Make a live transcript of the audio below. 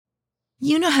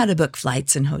You know how to book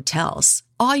flights and hotels.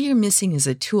 All you're missing is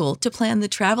a tool to plan the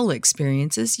travel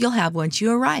experiences you'll have once you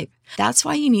arrive. That's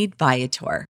why you need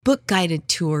Viator. Book guided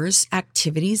tours,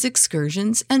 activities,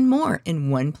 excursions, and more in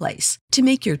one place to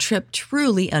make your trip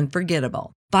truly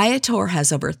unforgettable. Viator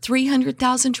has over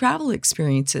 300,000 travel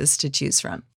experiences to choose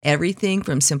from. Everything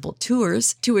from simple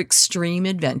tours to extreme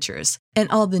adventures and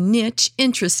all the niche,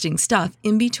 interesting stuff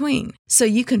in between. So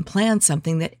you can plan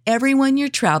something that everyone you're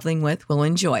traveling with will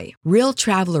enjoy. Real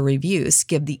traveler reviews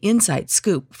give the inside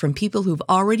scoop from people who've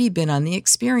already been on the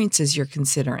experiences you're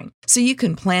considering. So you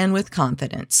can plan with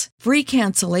confidence. Free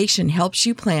cancellation helps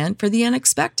you plan for the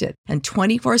unexpected. And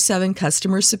 24/7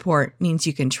 customer support means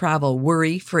you can travel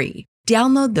worry-free.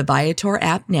 Download the Viator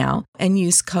app now and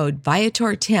use code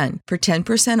Viator10 for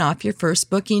 10% off your first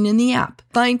booking in the app.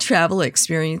 Find travel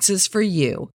experiences for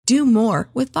you. Do more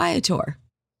with Viator.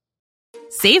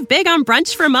 Save big on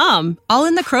brunch for mom, all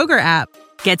in the Kroger app.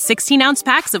 Get 16-ounce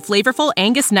packs of flavorful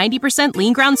Angus 90%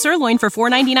 lean ground sirloin for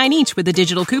 $4.99 each with a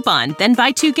digital coupon. Then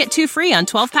buy 2, get 2 free on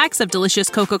 12 packs of delicious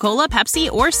Coca-Cola,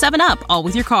 Pepsi, or 7-Up, all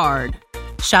with your card.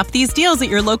 Shop these deals at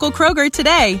your local Kroger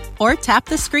today, or tap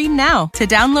the screen now to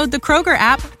download the Kroger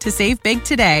app to save big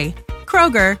today.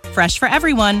 Kroger, fresh for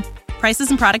everyone. Prices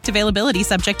and product availability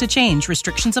subject to change.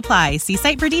 Restrictions apply. See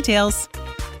site for details.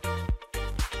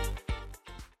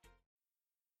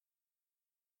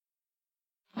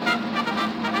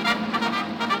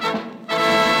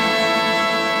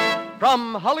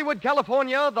 From Hollywood,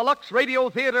 California, the Lux Radio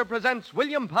Theater presents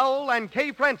William Powell and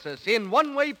Kay Francis in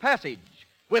One Way Passage,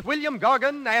 with William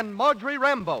Gargan and Marjorie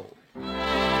Rambeau.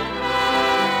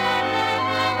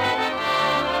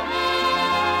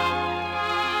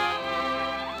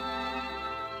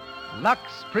 Lux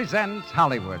presents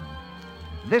Hollywood.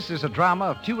 This is a drama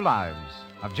of two lives,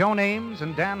 of Joan Ames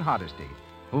and Dan Hardesty,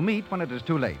 who meet when it is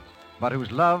too late, but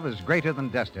whose love is greater than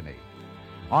destiny.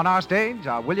 On our stage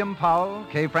are William Powell,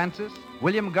 Kay Francis,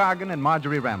 William Gargan, and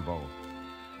Marjorie Rambeau.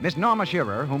 Miss Norma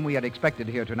Shearer, whom we had expected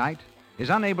here tonight, is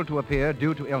unable to appear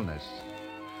due to illness.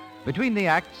 Between the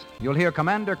acts, you'll hear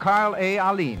Commander Carl A.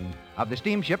 Alleyne of the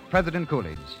steamship President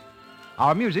Coolidge.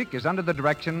 Our music is under the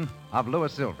direction of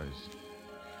Louis Silvers.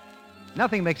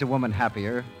 Nothing makes a woman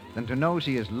happier than to know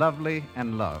she is lovely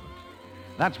and loved.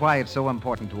 That's why it's so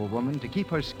important to a woman to keep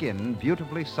her skin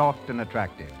beautifully soft and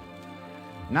attractive.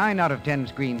 9 out of 10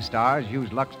 screen stars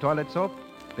use Lux toilet soap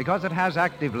because it has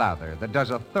active lather that does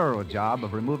a thorough job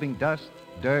of removing dust,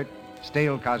 dirt,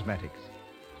 stale cosmetics.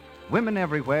 Women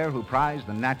everywhere who prize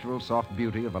the natural soft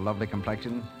beauty of a lovely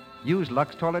complexion use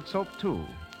Lux toilet soap too.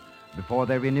 Before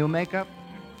they renew makeup,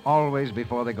 always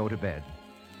before they go to bed.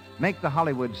 Make the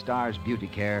Hollywood stars' beauty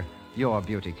care your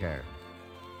beauty care.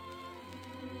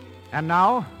 And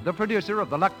now, the producer of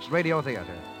the Lux Radio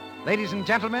Theater. Ladies and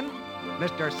gentlemen,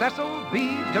 Mr. Cecil B.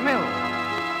 DeMille.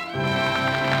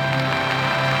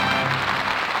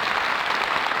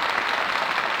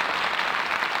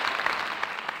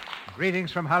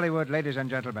 Greetings from Hollywood, ladies and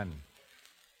gentlemen.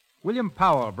 William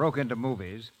Powell broke into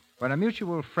movies when a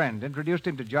mutual friend introduced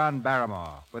him to John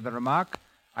Barrymore with the remark,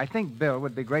 "I think Bill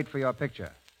would be great for your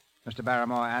picture." Mr.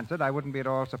 Barrymore answered, "I wouldn't be at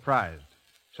all surprised."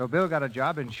 So Bill got a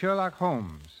job in Sherlock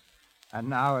Holmes. And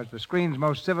now, as the screen's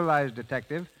most civilized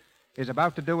detective, is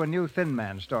about to do a new Thin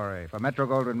Man story for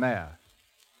Metro-Goldwyn-Mayer.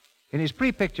 In his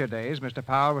pre-picture days, Mr.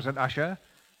 Powell was an usher,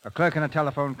 a clerk in a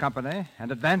telephone company,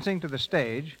 and advancing to the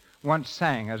stage, once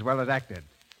sang as well as acted.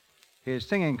 His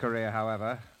singing career,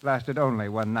 however, lasted only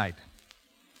one night.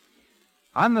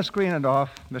 On the screen and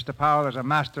off, Mr. Powell is a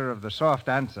master of the soft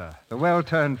answer, the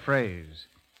well-turned phrase,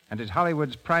 and is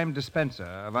Hollywood's prime dispenser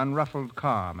of unruffled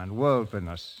calm and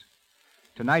worldliness.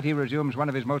 Tonight he resumes one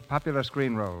of his most popular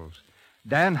screen roles,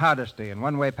 Dan Hardesty in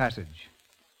One Way Passage.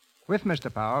 With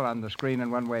Mr. Powell on the screen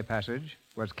in One Way Passage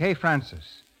was Kay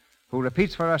Francis, who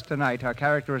repeats for us tonight her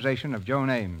characterization of Joan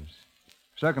Ames.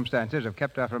 Circumstances have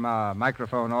kept her from our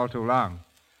microphone all too long.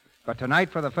 But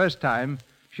tonight, for the first time,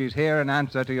 she's here in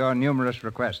answer to your numerous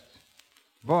requests.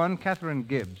 Born Catherine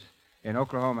Gibbs in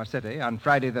Oklahoma City on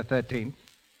Friday the 13th,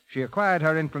 she acquired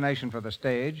her inclination for the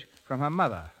stage from her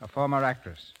mother, a former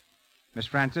actress. Miss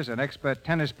Francis, an expert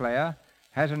tennis player,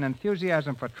 has an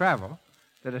enthusiasm for travel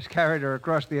that has carried her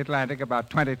across the Atlantic about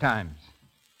 20 times.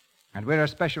 And we're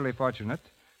especially fortunate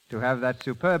to have that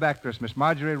superb actress, Miss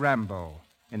Marjorie Rambeau,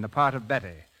 in the part of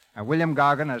Betty, and William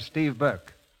Gargan as Steve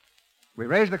Burke. We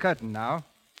raise the curtain now,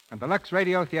 and the Lux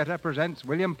Radio Theater presents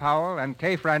William Powell and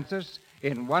Kay Francis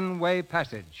in One Way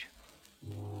Passage.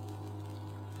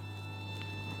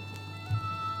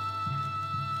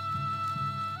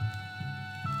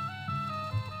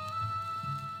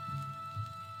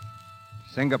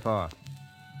 Singapore.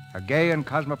 a gay and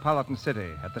cosmopolitan city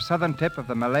at the southern tip of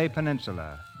the Malay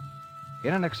Peninsula.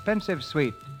 In an expensive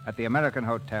suite at the American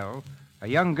Hotel, a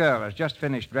young girl has just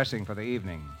finished dressing for the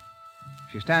evening.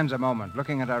 She stands a moment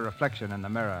looking at her reflection in the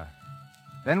mirror.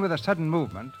 Then, with a sudden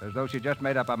movement, as though she just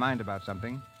made up her mind about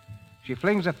something, she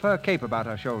flings a fur cape about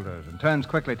her shoulders and turns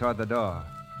quickly toward the door.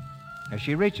 As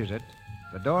she reaches it,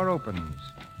 the door opens,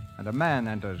 and a man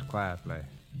enters quietly.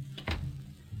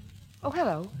 Oh,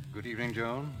 hello. Good evening,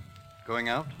 Joan. Going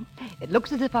out? It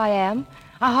looks as if I am.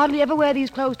 I hardly ever wear these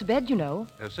clothes to bed, you know.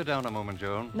 Sit down a moment,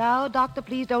 Joan. Now, Doctor,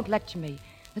 please don't lecture me.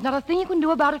 There's not a thing you can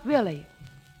do about it, really.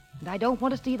 And I don't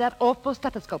want to see that awful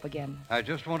stethoscope again. I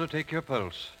just want to take your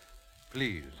pulse.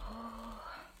 Please.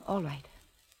 All right.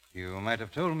 You might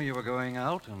have told me you were going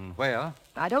out, and where?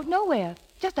 I don't know where.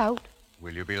 Just out.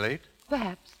 Will you be late?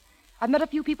 Perhaps. I've met a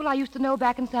few people I used to know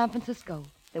back in San Francisco.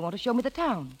 They want to show me the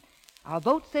town. Our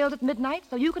boat sails at midnight,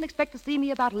 so you can expect to see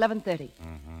me about 11:30.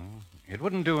 It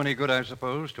wouldn't do any good, I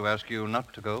suppose, to ask you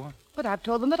not to go. But I've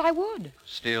told them that I would.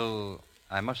 Still,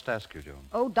 I must ask you, Joan.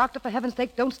 Oh, Doctor, for heaven's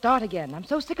sake, don't start again. I'm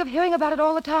so sick of hearing about it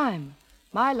all the time.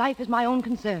 My life is my own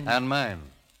concern. And mine.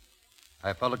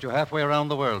 I followed you halfway around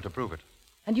the world to prove it.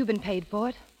 And you've been paid for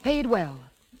it. Paid well.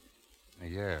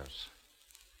 Yes.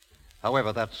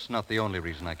 However, that's not the only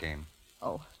reason I came.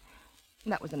 Oh,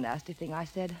 that was a nasty thing I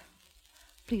said.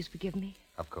 Please forgive me.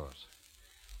 Of course.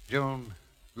 Joan,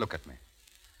 look at me.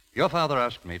 Your father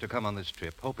asked me to come on this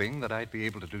trip, hoping that I'd be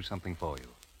able to do something for you.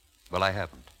 Well, I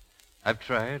haven't. I've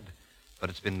tried, but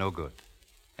it's been no good.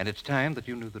 And it's time that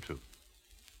you knew the truth.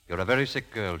 You're a very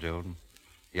sick girl, Joan.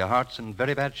 Your heart's in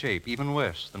very bad shape, even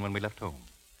worse than when we left home.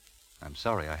 I'm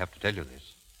sorry I have to tell you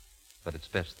this, but it's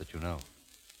best that you know.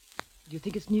 Do you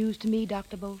think it's news to me,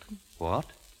 Dr. Bolton? What?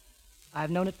 I've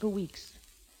known it for weeks.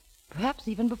 Perhaps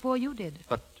even before you did.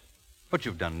 But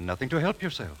you've done nothing to help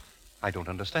yourself. I don't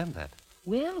understand that.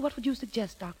 Well, what would you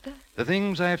suggest, Doctor? The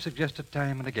things I have suggested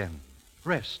time and again.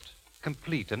 Rest.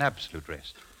 Complete and absolute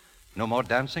rest. No more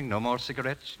dancing, no more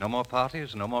cigarettes, no more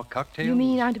parties, no more cocktails. You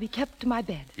mean I'm to be kept to my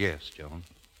bed? Yes, Joan.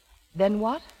 Then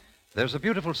what? There's a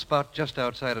beautiful spot just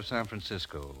outside of San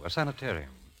Francisco, a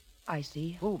sanitarium. I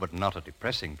see. Oh, but not a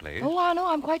depressing place. Oh, I know.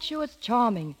 I'm quite sure it's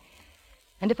charming.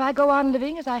 And if I go on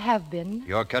living as I have been...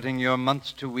 You're cutting your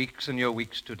months to weeks and your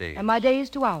weeks to days. And my days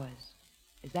to hours.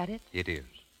 Is that it? It is.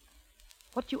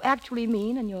 What you actually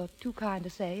mean, and you're too kind to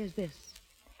say, is this.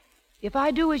 If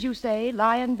I do as you say,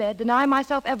 lie in bed, deny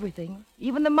myself everything,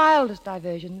 even the mildest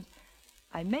diversions,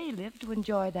 I may live to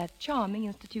enjoy that charming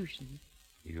institution.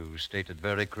 You state it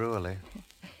very cruelly.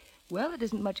 Well, it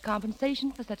isn't much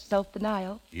compensation for such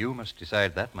self-denial. You must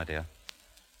decide that, my dear.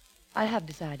 I have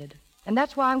decided. And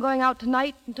that's why I'm going out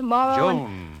tonight and tomorrow.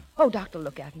 Joan! Oh, Doctor,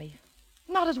 look at me.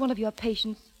 Not as one of your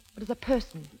patients, but as a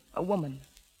person, a woman.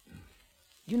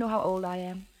 Do you know how old I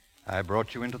am? I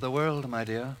brought you into the world, my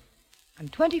dear. I'm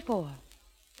 24.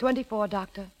 24,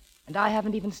 Doctor, and I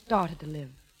haven't even started to live.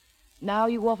 Now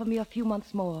you offer me a few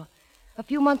months more. A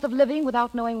few months of living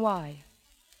without knowing why.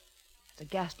 It's a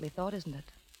ghastly thought, isn't it?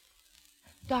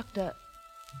 Doctor,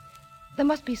 there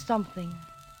must be something,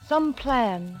 some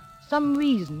plan, some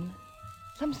reason,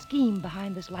 some scheme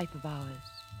behind this life of ours.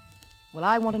 Well,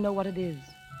 I want to know what it is.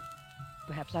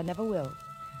 Perhaps I never will.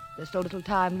 There's so little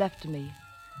time left to me.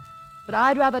 But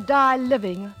I'd rather die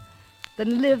living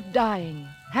than live dying,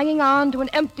 hanging on to an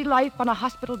empty life on a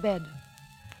hospital bed.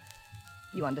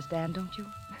 You understand, don't you?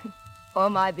 Or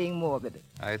am I being morbid?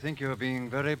 I think you're being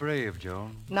very brave,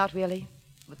 Joan. Not really,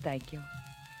 but thank you.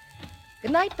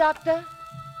 Good night, Doctor.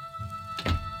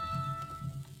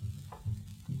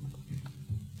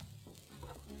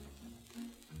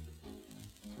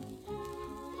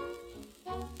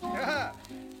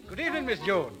 Good evening, Miss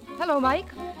Joan. Hello, Mike.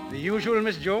 The usual,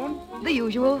 Miss Joan? The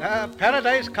usual.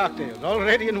 Paradise cocktails, all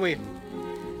ready and waiting.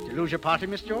 Did you lose your party,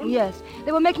 Miss Joan? Yes,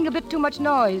 they were making a bit too much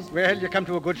noise. Well, you come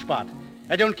to a good spot.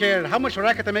 I don't care how much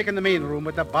racket they make in the main room,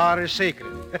 but the bar is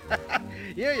sacred.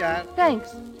 Here you are.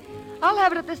 Thanks. I'll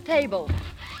have it at this table.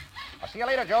 I'll see you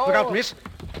later, Joe. Look out, miss.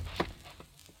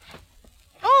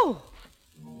 Oh!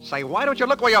 Say, why don't you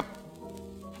look where you're...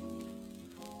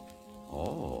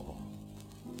 Oh.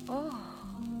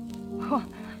 Oh,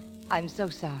 I'm so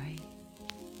sorry.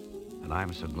 And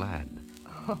I'm so glad.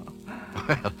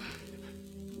 Well,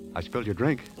 I spilled your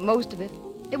drink. Most of it.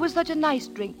 It was such a nice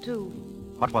drink, too.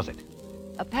 What was it?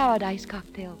 A paradise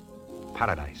cocktail.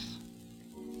 Paradise.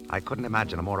 I couldn't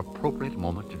imagine a more appropriate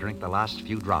moment to drink the last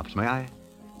few drops, may I?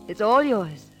 It's all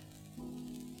yours.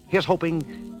 Here's hoping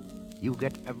you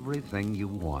get everything you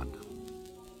want.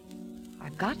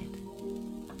 I've got it.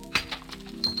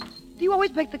 Do you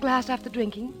always break the glass after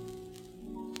drinking?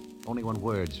 Only when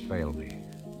words fail me.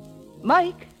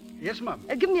 Mike, Yes, Mum.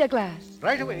 Give me a glass.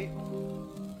 Right away.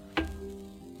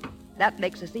 That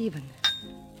makes us even.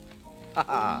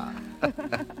 My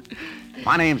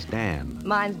name's Dan.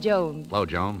 Mine's Joan. Hello,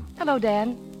 Joan. Hello,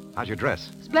 Dan. How's your dress?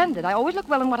 Splendid. I always look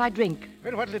well in what I drink.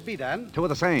 Well, what'll it be, Dan? Two of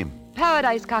the same.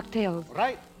 Paradise cocktails.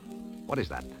 Right. What is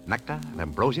that? Nectar and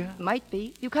ambrosia? Might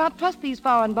be. You can't trust these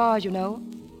foreign bars, you know.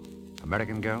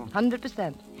 American girl?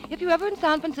 100%. If you're ever in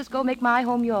San Francisco, make my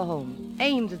home your home.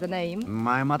 Ames is the name.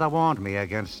 My mother warned me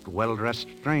against well-dressed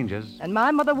strangers. And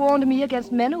my mother warned me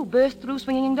against men who burst through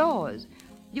swinging doors.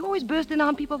 You always burst in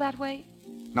on people that way?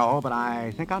 No, but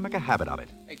I think I'll make a habit of it.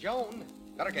 Hey, Joan,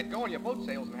 better get going. Your boat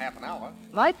sails in half an hour.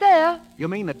 Right there. You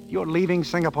mean that you're leaving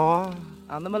Singapore?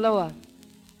 On the Maloa.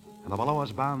 And the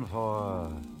Maloa's bound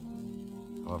for...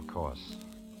 of course,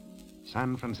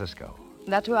 San Francisco.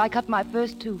 That's where I cut my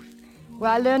first tooth. Where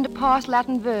I learned to parse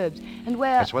Latin verbs. And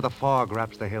where... That's where the fog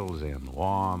wraps the hills in,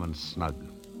 warm and snug.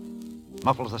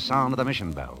 Muffles the sound of the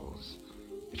mission bells.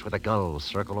 It's where the gulls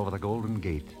circle over the Golden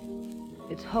Gate.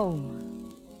 It's home.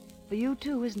 For you,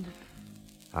 too, isn't it?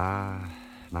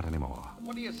 Not anymore.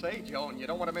 What do you say, Joan? You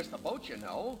don't want to miss the boat, you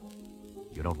know.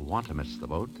 You don't want to miss the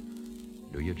boat,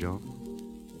 do you, Joan?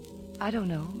 I don't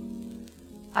know.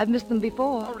 I've missed them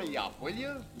before. Hurry up, will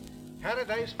you?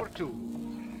 Paradise for two.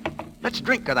 Let's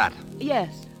drink to that.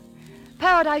 Yes.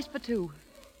 Paradise for two.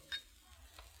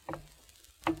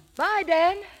 Bye,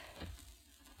 Dan.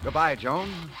 Goodbye,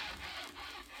 Joan.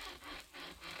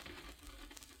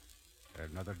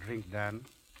 Another drink, Dan.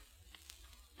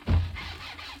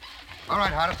 All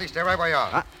right, Hardesty, stay right where you are.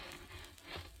 Huh?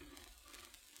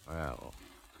 Well.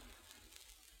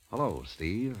 Hello,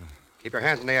 Steve. Keep your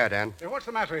hands in the air, Dan. Hey, what's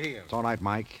the matter here? It's all right,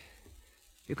 Mike.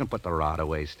 You can put the rod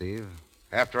away, Steve.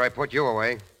 After I put you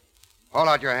away, hold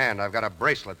out your hand. I've got a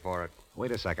bracelet for it.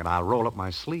 Wait a second. I'll roll up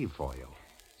my sleeve for you.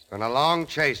 It's been a long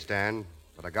chase, Dan,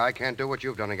 but a guy can't do what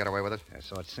you've done and get away with it. Yeah,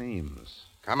 so it seems.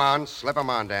 Come on, slip 'em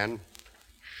on, Dan.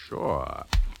 Sure.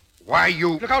 Why,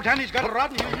 you... Look out, Dan. He's got a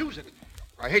rod and he'll use it.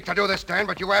 I hate to do this, Dan,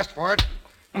 but you asked for it.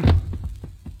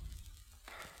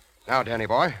 Now, Danny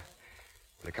boy,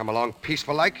 will you come along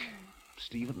peaceful-like?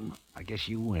 Stephen, I guess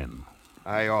you win.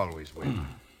 I always win.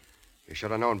 You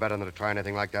should have known better than to try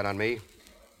anything like that on me.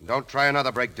 Don't try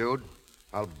another break, dude.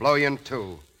 I'll blow you in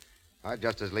two. I'd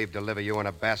just as lief deliver you in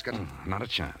a basket. Not a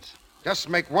chance. Just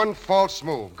make one false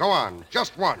move. Go on.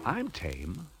 Just one. I'm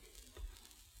tame.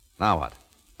 Now what?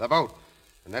 The boat.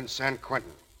 And then San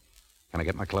Quentin. Can I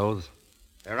get my clothes?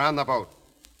 They're on the boat.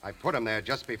 I put them there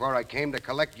just before I came to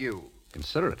collect you.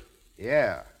 Consider it.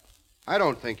 Yeah. I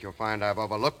don't think you'll find I've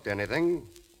overlooked anything.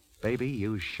 Baby,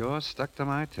 you sure stuck to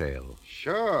my tail.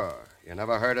 Sure. You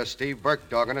never heard of Steve Burke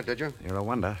dogging it, did you? You're a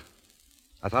wonder.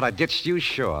 I thought I ditched you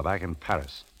sure back in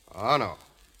Paris. Oh, no.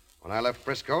 When I left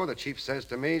Frisco, the chief says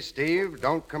to me, Steve,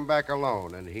 don't come back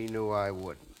alone, and he knew I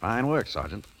wouldn't. Fine work,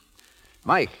 Sergeant.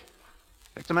 Mike,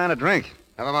 fix a man a drink.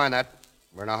 Never mind that.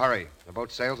 We're in a hurry. The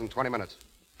boat sails in 20 minutes.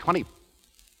 20.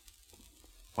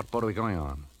 What boat are we going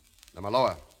on? The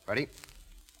Maloa. Ready?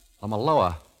 The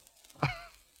Maloa.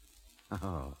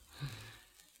 Oh.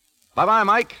 Bye-bye,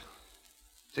 Mike.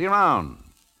 See you around.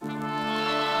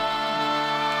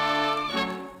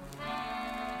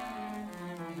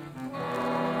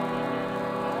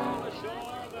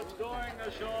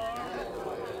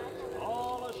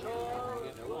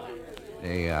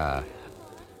 Hey,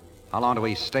 how long do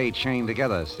we stay chained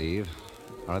together, Steve?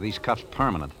 Or are these cuffs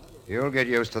permanent? You'll get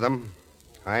used to them.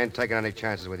 I ain't taking any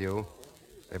chances with you.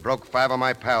 They broke 5 of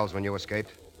my pals when you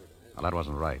escaped. Well, that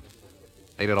wasn't right.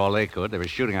 They did all they could. They were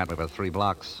shooting at me for 3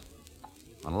 blocks.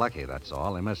 Unlucky, that's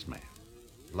all. They missed me.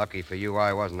 Lucky for you,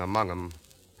 I wasn't among them.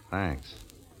 Thanks.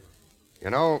 You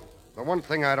know, the one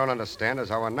thing I don't understand is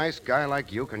how a nice guy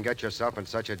like you can get yourself in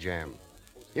such a jam.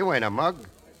 You ain't a mug.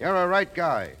 You're a right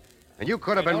guy. And you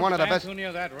could have been one of the best... Don't stand too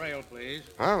near that rail, please.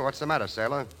 Huh? What's the matter,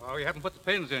 sailor? Oh, you haven't put the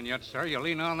pins in yet, sir. You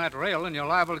lean on that rail and you're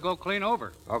liable to go clean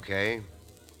over. Okay.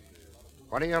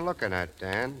 What are you looking at,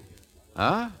 Dan?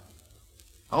 Huh?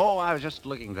 Oh, I was just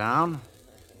looking down.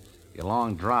 Be a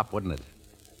long drop, wouldn't it?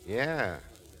 Yeah.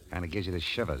 Kind of gives you the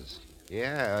shivers.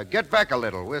 Yeah. Get back a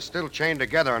little. We're still chained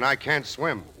together and I can't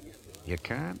swim. You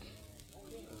can't?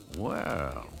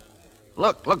 Well...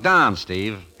 Look down,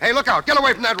 Steve. Hey, look out. Get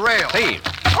away from that rail. Steve!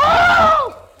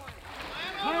 Oh!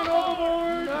 Man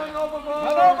overboard! Man overboard!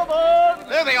 Man overboard!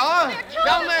 There they are.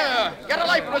 Down there. Get a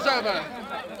life preserver.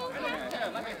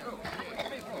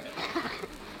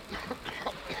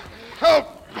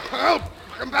 Help! Help!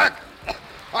 Come back.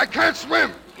 I can't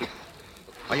swim.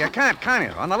 Well, you can't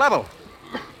you? On the level.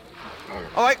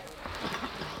 All right.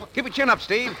 Keep your chin up,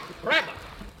 Steve. Bradley!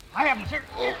 I haven't, sir.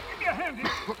 Give me a hand here.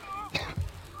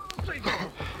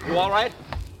 You all right?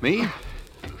 Me?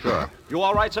 Sure. You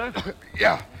all right, sir?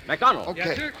 Yeah. MacDonald. Okay.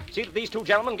 Yes, sir. See that these two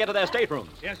gentlemen get to their staterooms.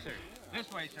 Yes, sir.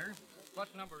 This way, sir.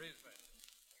 What number is that?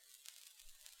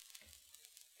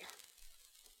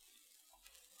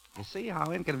 You see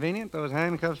how inconvenient those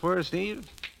handcuffs were, Steve?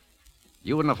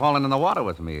 You wouldn't have fallen in the water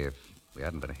with me if we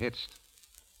hadn't been hitched.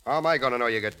 How am I going to know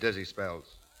you get dizzy spells?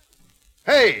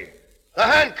 Hey! The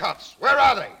handcuffs! Where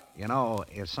are they? You know,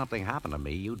 if something happened to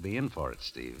me, you'd be in for it,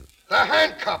 Steve. The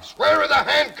handcuffs! Where are the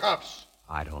handcuffs?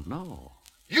 I don't know.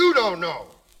 You don't know.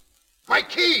 My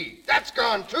key! That's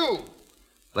gone, too.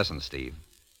 Listen, Steve.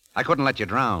 I couldn't let you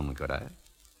drown, could I?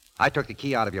 I took the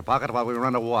key out of your pocket while we were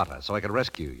underwater so I could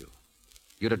rescue you.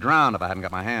 You'd have drowned if I hadn't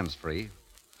got my hands free.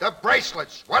 The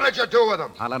bracelets! What did you do with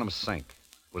them? I let them sink.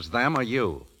 It was them or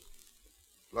you.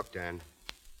 Look, Dan.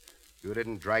 You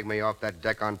didn't drag me off that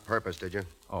deck on purpose, did you?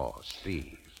 Oh,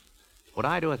 Steve. Would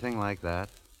I do a thing like that?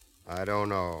 I don't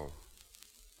know.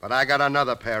 But I got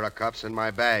another pair of cuffs in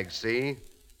my bag, see?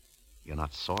 You're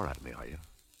not sore at me, are you?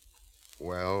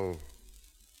 Well,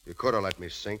 you could have let me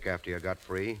sink after you got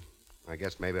free. I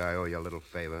guess maybe I owe you a little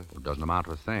favor. It doesn't amount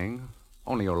to a thing.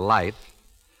 Only your life.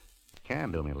 You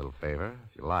can do me a little favor,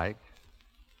 if you like.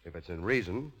 If it's in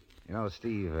reason. You know,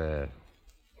 Steve,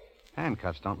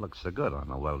 handcuffs don't look so good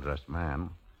on a well-dressed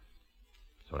man.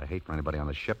 Sort of hate for anybody on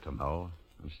the ship to know.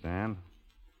 Understand?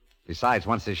 Besides,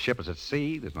 once this ship is at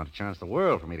sea, there's not a chance in the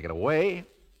world for me to get away.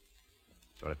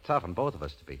 Sort of tough on both of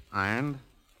us to be ironed.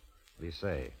 What do you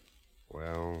say?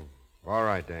 Well, all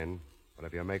right, then. But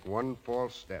if you make one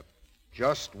false step,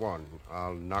 just one,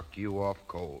 I'll knock you off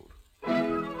cold.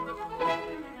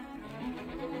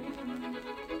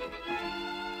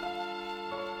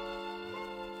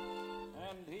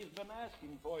 He's been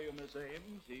asking for you, Miss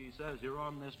Ames. He says you're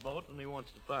on this boat and he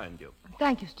wants to find you.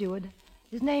 Thank you, steward.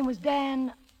 His name was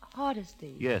Dan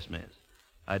Hardesty. Yes, miss.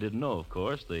 I didn't know, of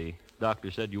course. The doctor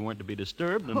said you weren't to be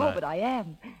disturbed, and but I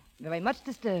am. Very much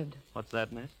disturbed. What's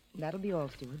that, miss? That'll be all,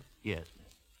 steward. Yes,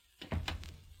 miss.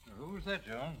 Who's that,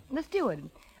 John? The steward.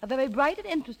 A very bright and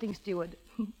interesting steward.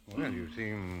 Well, you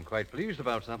seem quite pleased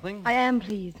about something. I am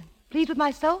pleased. Pleased with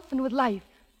myself and with life.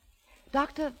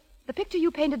 Doctor, the picture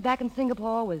you painted back in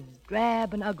Singapore was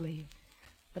drab and ugly.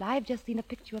 But I've just seen a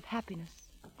picture of happiness.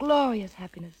 Glorious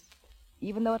happiness.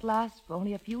 Even though it lasts for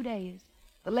only a few days.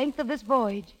 The length of this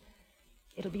voyage.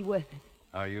 It'll be worth it.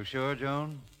 Are you sure,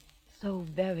 Joan? So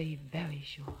very, very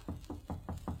sure.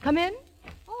 Come in.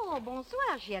 Oh,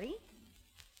 bonsoir, chérie.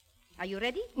 Are you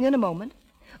ready? In a moment.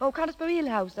 Oh, Countess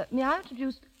Bareilles, may I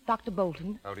introduce Dr.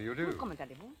 Bolton? How do you do? Comment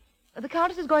allez-vous? The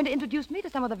Countess is going to introduce me to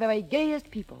some of the very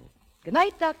gayest people. Good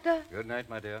night, Doctor. Good night,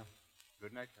 my dear.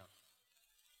 Good night, Count.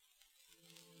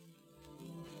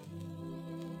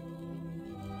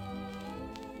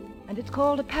 And it's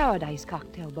called a paradise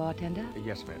cocktail, bartender.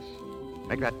 Yes, miss.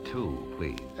 Make that 2,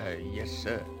 please. Yes,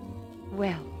 sir.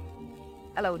 Well,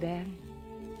 hello, Dan.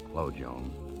 Hello,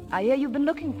 Joan. I hear you've been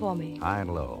looking for me. High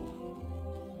and low.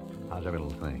 How's every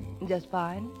little thing? Just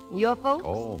fine. Your folks?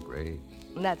 Oh, great.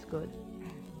 That's good.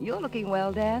 You're looking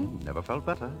well, Dan. Never felt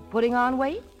better. Putting on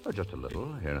weight? Oh, just a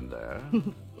little, here and there.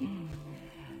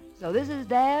 So this is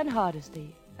Dan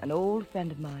Hardesty, an old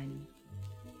friend of mine.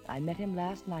 I met him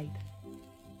last night.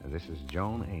 And this is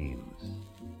Joan Ames.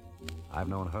 I've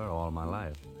known her all my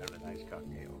life. Very nice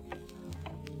cocktail.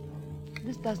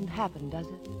 This doesn't happen, does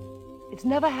it? It's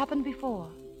never happened before.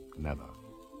 Never.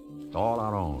 It's all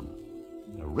our own.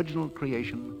 An original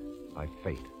creation by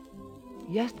fate.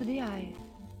 Yesterday,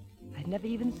 I'd never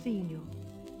even seen you.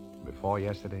 Before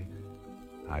yesterday,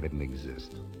 I didn't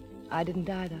exist. I didn't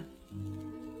either.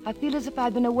 I feel as if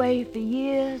I'd been away for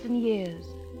years and years.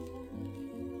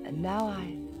 And now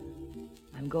I'm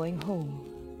going home.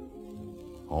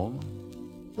 Home?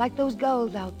 Like those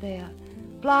gulls out there,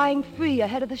 flying free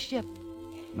ahead of the ship.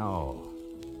 No,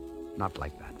 not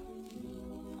like that.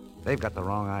 They've got the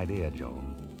wrong idea,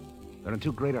 Joan. They're in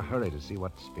too great a hurry to see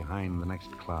what's behind the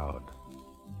next cloud.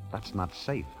 That's not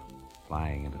safe,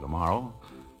 flying into tomorrow.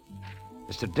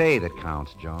 It's today that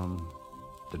counts, Joan.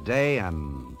 Today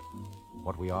and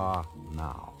what we are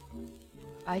now.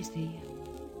 I see.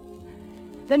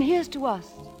 Then here's to us,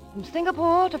 from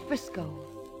Singapore to Frisco.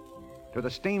 To the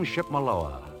steamship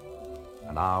Maloa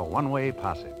and our one-way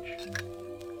passage.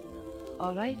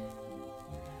 All right.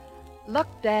 Luck,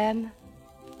 Dan.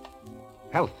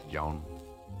 Health, Joan.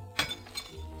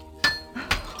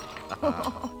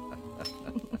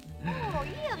 Oh,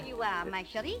 here you are, my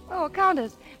chérie. Oh,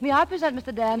 Countess, may I present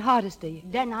Mr. Dan Hardesty?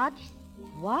 Dan Hardesty?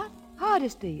 What?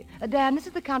 Hardesty. Dan, this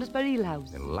is the Countess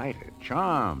Bareilles. Delighted,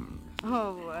 charmed.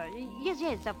 Oh,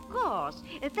 yes, of course.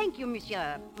 Thank you,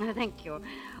 monsieur. Thank you.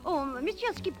 Oh,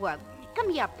 Monsieur Skipworth, Come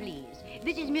here, please.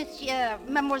 This is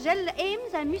Mademoiselle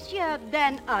Ames and Monsieur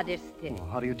Dan Hardesty. Oh,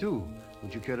 how do you do?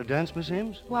 Would you care to dance, Miss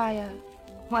Ames? Why,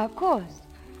 of course.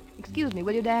 Excuse me,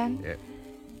 will you, Dan? Yeah.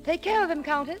 Take care of him,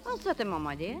 Countess. Oh, certainement,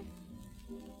 my dear.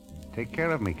 Take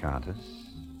care of me, Countess.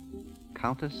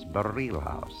 Countess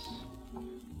Barrelhouse.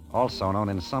 Also known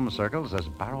in some circles as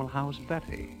Barrel House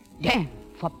Betty. Dan,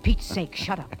 for Pete's sake,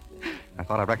 shut up. I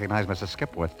thought I recognized Mrs.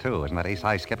 Skipworth, too. Isn't that Ace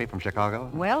High Skippy from Chicago?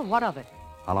 Well, what of it?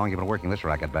 How long have you been working this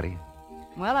racket, Betty?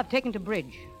 Well, I've taken to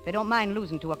bridge. They don't mind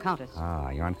losing to a countess. Ah,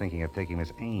 you aren't thinking of taking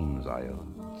Miss Ames, are you?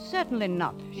 Certainly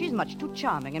not. She's much too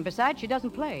charming, and besides, she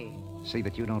doesn't play. See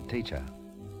that you don't teach her.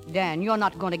 Dan, you're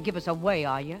not going to give us away,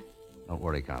 are you? Don't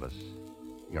worry, Countess.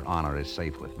 Your honor is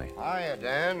safe with me. Hiya,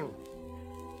 Dan.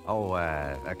 Oh,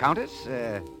 Countess,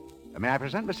 may I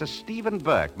present Mr. Stephen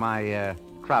Burke, my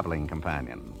traveling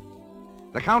companion.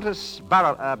 The Countess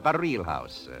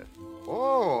Barrelhouse.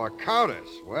 Oh, a countess.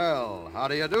 Well, how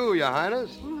do you do, Your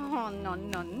Highness? Oh, no.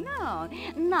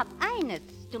 Not Highness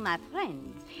to my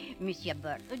friend, Monsieur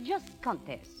Burke. Just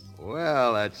Countess.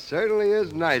 Well, that certainly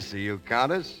is nice of you,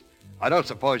 Countess. I don't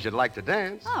suppose you'd like to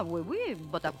dance? Ah, oui,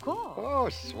 but of course. Oh,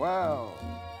 swell.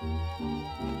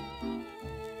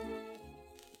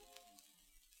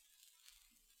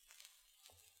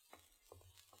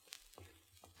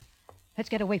 Let's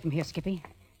get away from here, Skippy.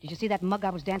 Did you see that mug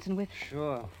I was dancing with?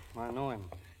 Sure, I know him.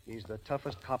 He's the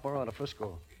toughest copper out of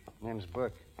Frisco. Name's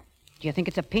Burke. Do you think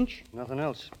it's a pinch? Nothing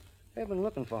else. They've been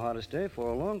looking for Hardesty for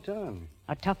a long time.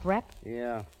 A tough rap?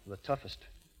 Yeah, the toughest.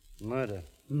 Murder.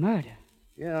 Murder?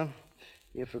 Yeah,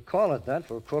 if you call it that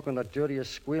for a crook on the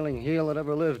dirtiest squealing heel that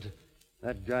ever lived.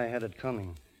 That guy had it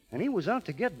coming. And he was out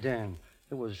to get Dan.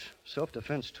 It was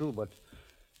self-defense, too, but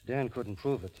Dan couldn't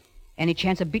prove it. Any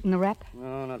chance of beating the rap?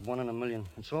 No, not 1 in a million.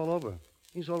 It's all over.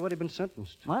 He's already been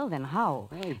sentenced. Well, then how?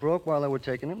 Well, he broke while they were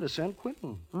taking him to San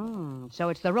Quentin. So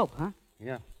it's the rope, huh?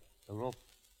 Yeah, the rope.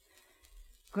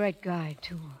 Great guy,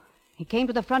 too. He came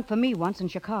to the front for me once in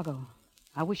Chicago.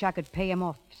 I wish I could pay him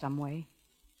off some way.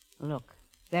 Look,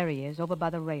 there he is, over by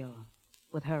the rail,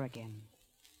 with her again.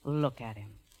 Look at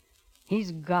him.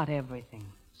 He's got everything.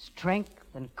 Strength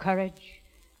and courage,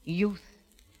 youth,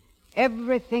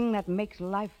 everything that makes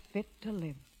life fit to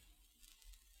live.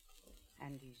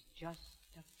 And he's just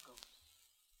a ghost.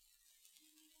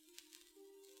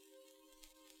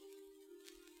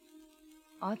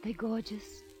 Aren't they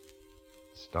gorgeous?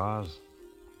 Stars?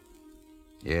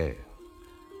 Yeah.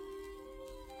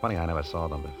 Funny I never saw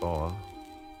them before.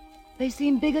 They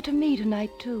seem bigger to me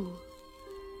tonight, too.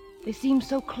 They seem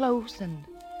so close and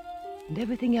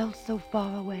everything else so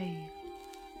far away.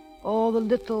 All the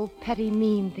little, petty,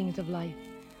 mean things of life.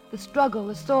 The struggle,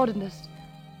 the sordidness.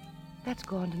 That's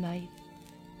gone tonight.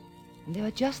 And there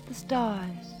are just the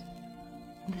stars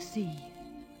and the sea.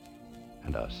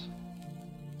 And us.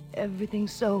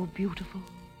 Everything's so beautiful.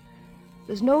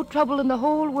 There's no trouble in the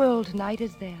whole world tonight,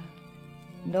 is there?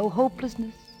 No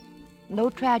hopelessness, no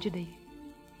tragedy.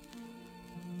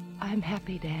 I'm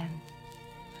happy, Dan.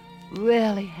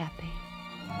 Really happy.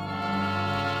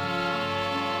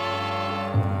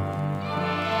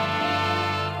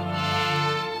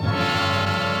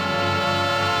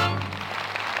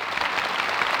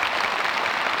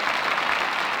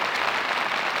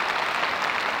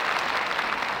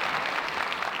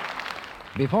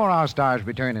 Before our stars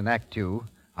return in Act Two,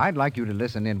 I'd like you to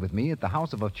listen in with me at the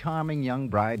house of a charming young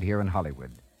bride here in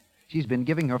Hollywood. She's been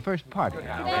giving her first party.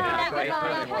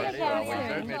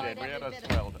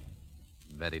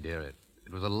 Betty, dear,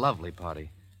 it was a lovely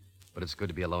party. But it's good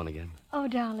to be alone again. Oh,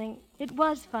 darling, it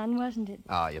was fun, wasn't it?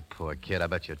 Oh, you poor kid. I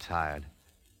bet you're tired.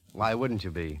 Why wouldn't you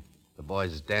be? The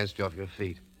boys danced you off your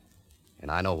feet.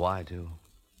 And I know why, too.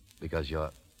 Because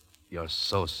you're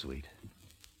so sweet.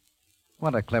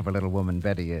 What a clever little woman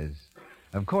Betty is.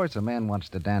 Of course, a man wants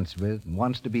to dance with and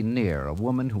wants to be near a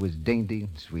woman who is dainty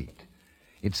and sweet.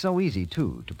 It's so easy,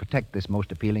 too, to protect this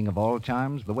most appealing of all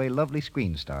charms the way lovely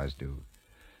screen stars do.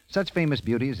 Such famous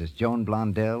beauties as Joan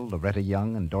Blondell, Loretta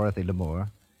Young, and Dorothy Lamour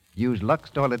use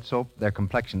Lux toilet soap, their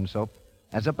complexion soap,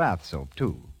 as a bath soap,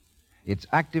 too. Its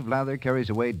active lather carries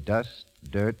away dust,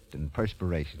 dirt, and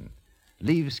perspiration.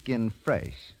 Leaves skin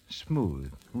fresh,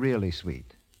 smooth, really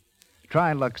sweet.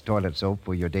 Try Lux toilet soap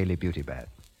for your daily beauty bath.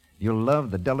 You'll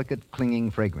love the delicate,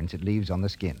 clinging fragrance it leaves on the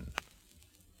skin.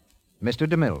 Mr.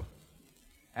 DeMille.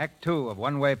 Act Two of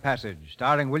One Way Passage,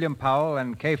 starring William Powell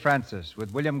and Kay Francis,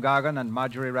 with William Gargan and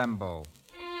Marjorie Rambeau.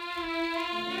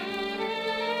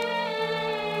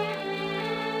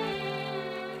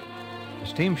 The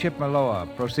steamship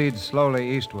Maloa proceeds slowly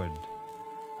eastward.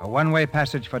 A one-way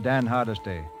passage for Dan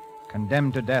Hardesty,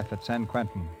 condemned to death at San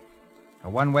Quentin. A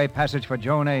one-way passage for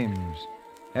Joan Ames,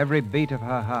 every beat of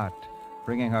her heart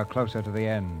bringing her closer to the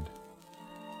end.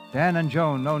 Dan and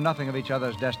Joan know nothing of each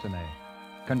other's destiny,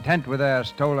 content with their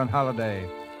stolen holiday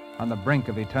on the brink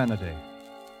of eternity.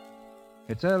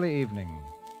 It's early evening.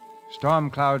 Storm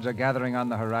clouds are gathering on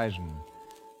the horizon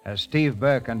as Steve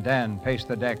Burke and Dan pace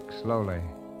the deck slowly.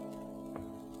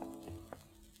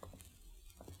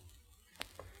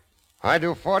 I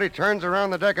do 40 turns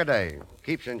around the deck a day.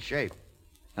 Keeps you in shape.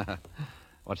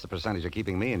 What's the percentage of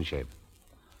keeping me in shape?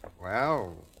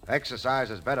 Well,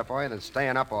 exercise is better for you than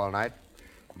staying up all night,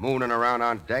 mooning around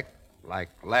on deck like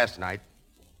last night.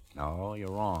 No,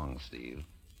 you're wrong, Steve.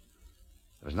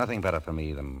 There's nothing better for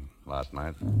me than last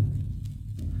night.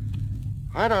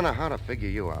 I don't know how to figure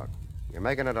you out. You're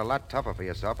making it a lot tougher for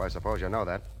yourself. I suppose you know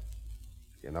that.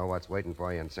 You know what's waiting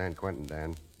for you in San Quentin,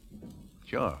 Dan.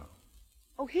 Sure.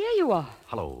 Oh, here you are.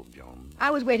 Hello, Joan.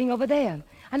 I was waiting over there.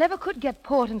 I never could get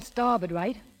port and starboard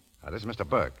right. This is Mr.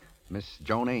 Burke. Miss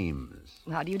Joan Ames.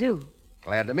 How do you do?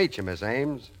 Glad to meet you, Miss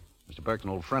Ames. Mr. Burke's an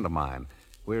old friend of mine.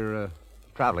 We're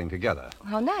traveling together.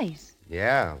 How nice.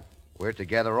 Yeah, we're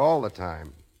together all the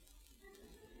time.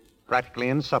 Practically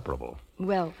inseparable.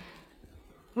 Well,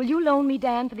 will you loan me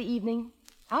Dan for the evening?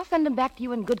 I'll send him back to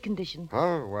you in good condition.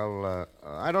 Huh? Well,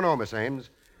 I don't know, Miss Ames.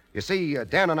 You see,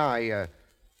 Dan and I,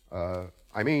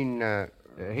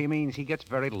 he means he gets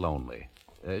very lonely.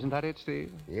 Isn't that it,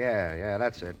 Steve? Yeah,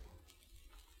 that's it.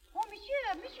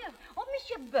 Oh,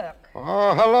 Monsieur Burke.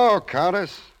 Oh, hello,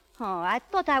 Countess. Oh, I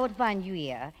thought I would find you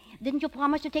here. Didn't you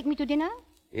promise to take me to dinner?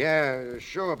 Yeah,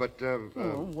 sure, but,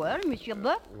 Well, Monsieur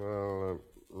Burke. Well,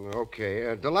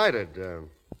 okay. Delighted.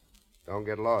 Don't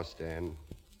get lost, Dan.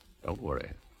 Don't worry.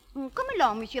 Come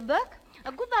along, Monsieur Burke.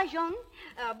 Goodbye, Jean.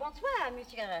 Bonsoir,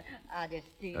 Monsieur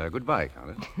Adeste. Goodbye,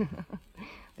 Countess.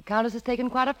 The Countess has taken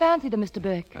quite a fancy to Mr.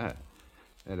 Burke.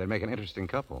 They make an interesting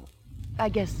couple. I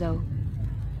guess so.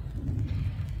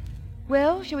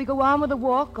 Well, shall we go on with the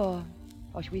walk, or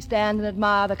shall we stand and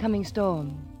admire the coming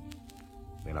storm?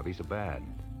 May not be so bad.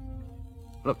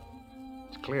 Look,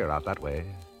 it's clear out that way.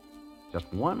 Just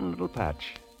one little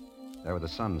patch. There with the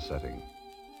sun setting.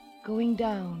 Going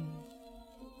down,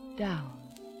 down.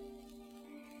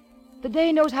 The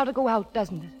day knows how to go out,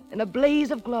 doesn't it? In a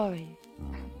blaze of glory.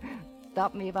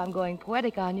 Stop me if I'm going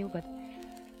poetic on you, but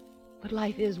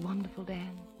life is wonderful,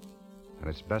 Dan. And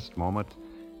its best moment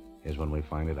is when we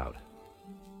find it out.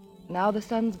 Now the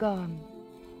sun's gone,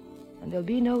 and there'll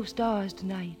be no stars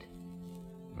tonight.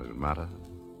 Does it matter?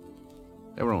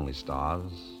 They were only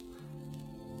stars.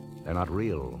 They're not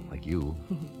real, like you.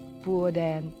 Poor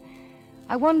Dan.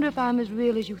 I wonder if I'm as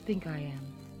real as you think I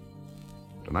am.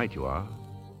 Tonight you are.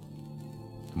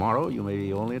 Tomorrow you may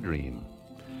be only a dream.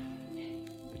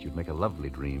 But you'd make a lovely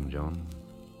dream, Joan.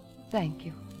 Thank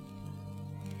you.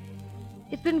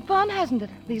 It's been fun, hasn't it,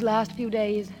 these last few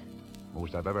days?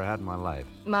 Most I've ever had in my life.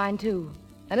 Mine, too.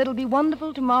 And it'll be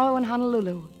wonderful tomorrow in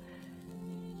Honolulu.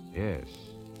 Yes.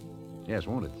 Yes,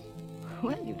 won't it?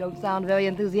 Well, you don't sound very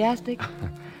enthusiastic.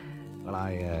 Well,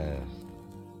 I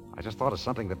just thought of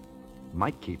something that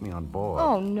might keep me on board.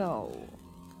 Oh, no.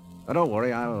 Don't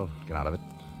worry, I'll get out of it.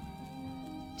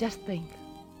 Just think.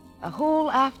 A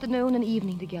whole afternoon and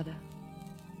evening together.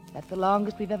 That's the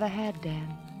longest we've ever had,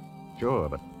 Dan. Sure,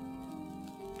 but...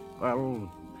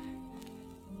 Well,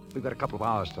 we've got a couple of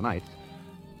hours tonight.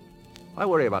 Why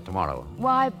worry about tomorrow?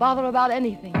 Why bother about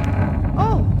anything?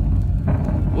 Oh!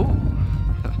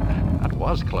 Ooh, that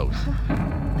was close.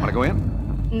 Want to go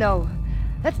in? No.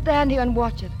 Let's stand here and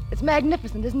watch it. It's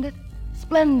magnificent, isn't it?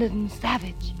 Splendid and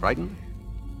savage. Frightened?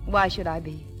 Why should I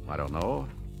be? I don't know.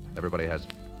 Everybody has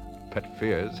pet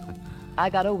fears.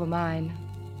 I got over mine.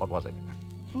 What was it?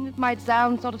 It might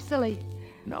sound sort of silly.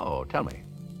 No, tell me.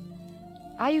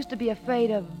 I used to be afraid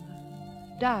of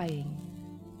dying.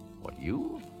 What,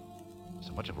 you?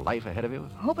 So much of life ahead of you?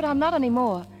 Oh, but I'm not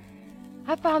anymore.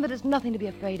 I found that it's nothing to be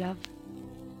afraid of.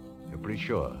 You're pretty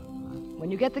sure?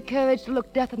 When you get the courage to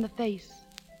look death in the face,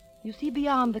 you see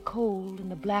beyond the cold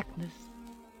and the blackness,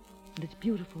 and it's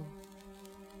beautiful.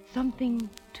 Something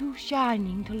too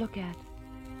shining to look at.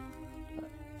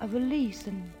 A release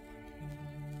and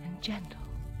gentle.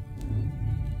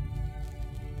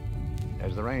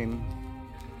 There's the rain.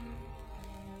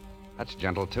 That's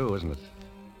gentle, too, isn't it?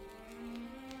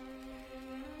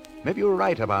 Maybe you were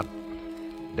right about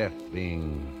death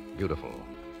being beautiful.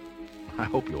 I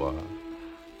hope you are.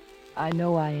 I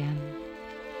know I am.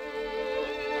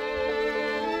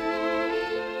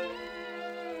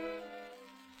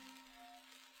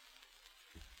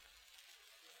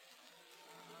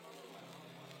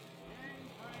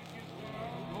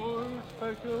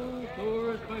 special,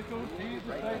 tour special, see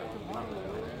the sights of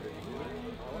Honolulu.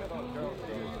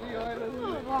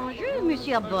 Bonjour,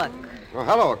 Monsieur Buck. Oh,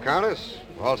 hello, Countess.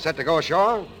 All set to go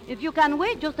ashore? If you can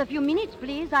wait just a few minutes,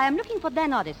 please. I am looking for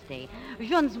Dan Odyssey.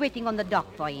 Jean's waiting on the dock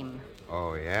for him.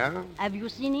 Oh, yeah? Have you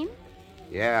seen him?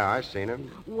 Yeah, I've seen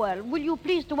him. Well, will you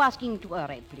please to ask him to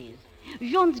hurry, please?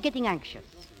 Jean's getting anxious.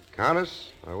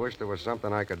 Countess, I wish there was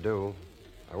something I could do.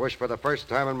 I wish for the first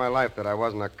time in my life that I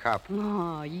wasn't a cop.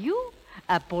 Oh, you?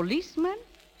 A policeman?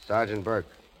 Sergeant Burke,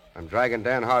 I'm dragging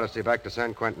Dan Hardesty back to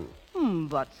San Quentin.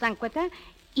 But San Quentin,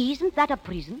 isn't that a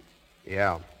prison?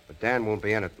 Yeah, but Dan won't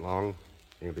be in it long.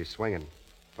 He'll be swinging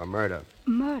for murder.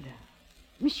 Murder?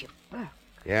 Monsieur Burke.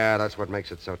 Yeah, that's what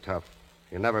makes it so tough.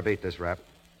 You'll never beat this rap.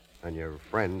 And your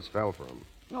friends fell for him.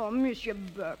 Oh, Monsieur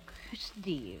Burke,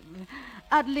 Steve,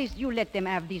 at least you let them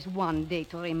have this one day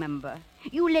to remember.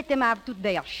 You let them have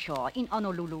today ashore in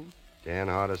Honolulu. Dan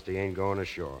Hardesty ain't going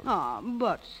ashore. Ah,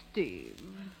 but Steve.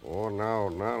 Oh, now,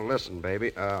 listen,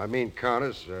 baby.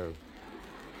 Countess,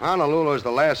 Honolulu's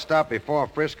the last stop before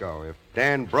Frisco. If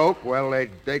Dan broke, well,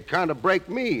 they'd kind of break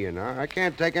me, you know. I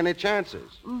can't take any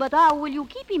chances. But how will you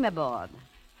keep him aboard?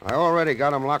 I already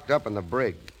got him locked up in the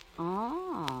brig.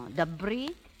 Oh, the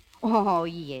brig? Oh,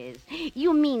 yes.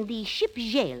 You mean the ship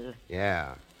jail?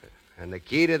 Yeah. And the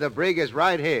key to the brig is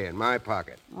right here in my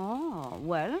pocket. Oh,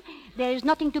 well, there's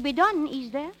nothing to be done,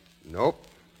 is there? Nope.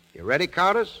 You ready,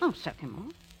 Countess? Oh,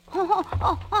 certainly.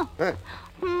 Oh. Hey.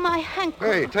 My ankle.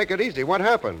 Hey, take it easy. What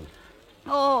happened?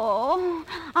 Oh,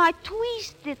 I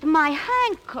twisted my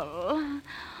ankle.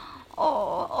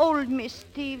 Oh, hold me,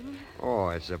 Steve. Oh,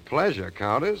 it's a pleasure,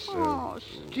 Countess. Oh,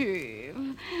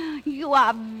 Steve, you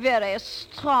are very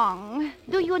strong.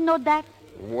 Do you know that?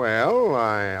 Well,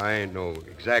 I ain't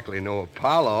exactly no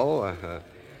Apollo.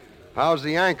 How's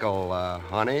the ankle,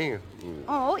 honey?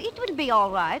 Oh, it will be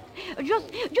all right.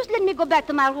 Just let me go back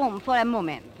to my room for a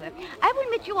moment. I will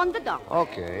meet you on the dock.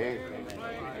 Okay.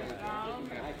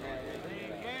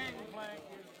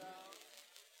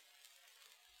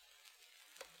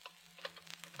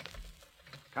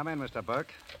 Come in, Mr.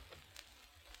 Burke.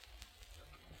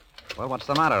 Well, what's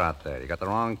the matter out there? You got the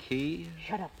wrong key?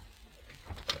 Shut up.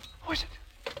 Who is it?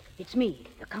 It's me,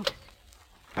 the Countess.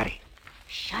 Betty.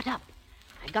 Shut up.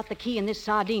 I got the key in this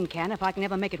sardine can if I can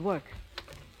ever make it work.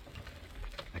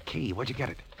 The key? Where'd you get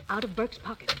it? Out of Burke's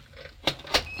pocket.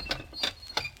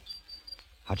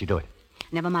 How'd you do it?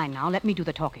 Never mind now. Let me do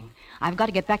the talking. I've got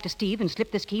to get back to Steve and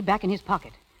slip this key back in his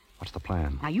pocket. What's the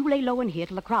plan? Now, you lay low in here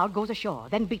till the crowd goes ashore.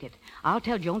 Then beat it. I'll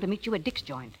tell Joan to meet you at Dick's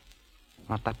joint.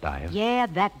 Not that dive. Yeah,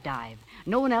 that dive.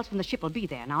 No one else from the ship will be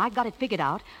there. Now, I got it figured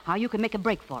out how you can make a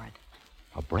break for it.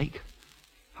 A break?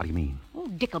 How do you mean? Oh,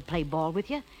 Dick will play ball with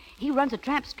you. He runs a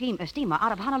tramp steamer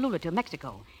out of Honolulu to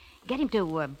Mexico. Get him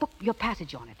to book your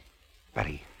passage on it.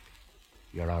 Betty,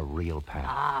 you're a real pal.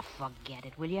 Ah, forget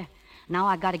it, will you? Now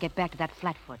I got to get back to that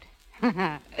Flatfoot.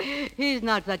 He's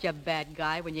not such a bad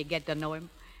guy when you get to know him.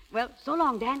 Well, so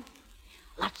long, Dan.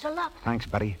 Lots of luck. Thanks,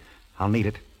 Betty. I'll need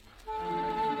it.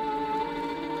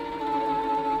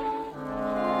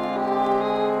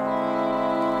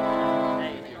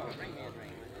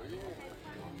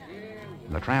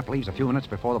 The tramp leaves a few minutes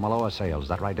before the Maloa sails. Is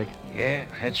that right, Dick? Yeah,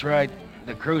 that's right.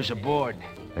 The crew's aboard.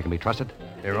 They can be trusted?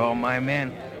 They're all my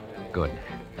men. Good.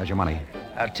 There's your money.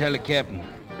 I'll tell the captain.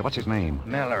 What's his name?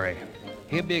 Mallory.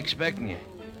 He'll be expecting you.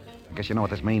 I guess you know what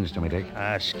this means to me, Dick.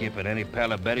 Ah, skip it. Any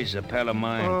pal of Betty's a pal of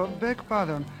mine. Beg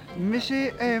pardon.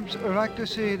 Missy Ames would like to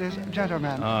see this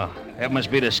gentleman. Oh, that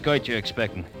must be the skirt you're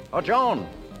expecting. Oh, Joan!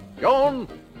 Joan!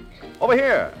 Over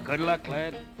here! Good luck,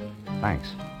 lad. Thanks.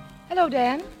 Hello,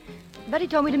 Dan. Betty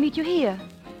told me to meet you here.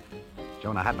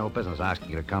 Joan, I had no business asking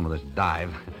you to come to this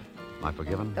dive. Am I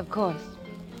forgiven? Of course.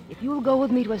 If you'll go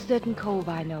with me to a certain cove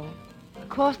I know,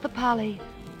 across the Polly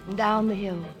and down the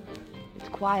hill. It's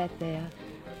quiet there.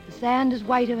 The sand is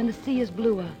whiter and the sea is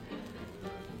bluer.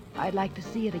 I'd like to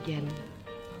see it again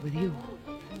with you.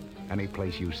 Any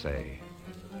place you say.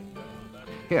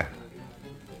 Here.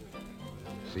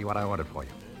 See what I ordered for you.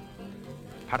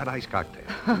 Paradise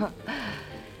cocktail.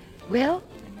 Well,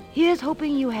 here's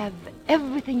hoping you have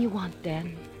everything you want,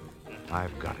 Dan.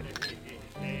 I've got it.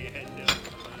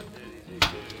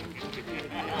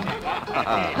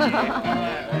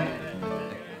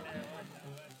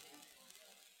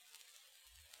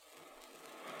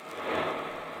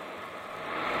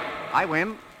 I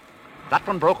win. That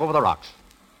one broke over the rocks.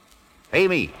 Pay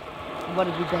me. What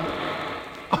did you bet?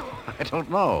 Oh, I don't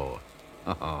know.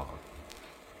 Oh,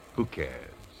 who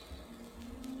cares?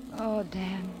 Oh,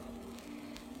 Dan.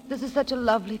 This is such a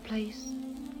lovely place.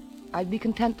 I'd be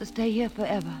content to stay here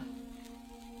forever.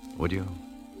 Would you?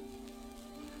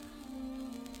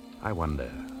 I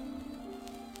wonder.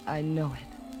 I know it.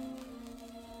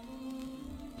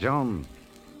 Joan,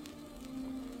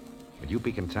 would you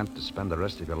be content to spend the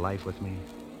rest of your life with me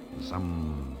in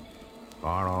some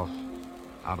far-off,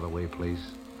 out-of-the-way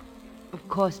place? Of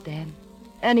course, Dan.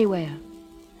 Anywhere.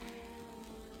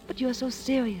 But you're so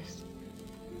serious.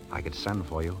 I could send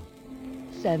for you.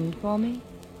 Send for me?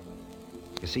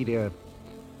 You see, dear,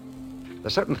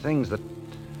 there's certain things that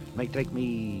may take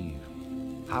me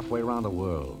halfway around the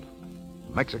world.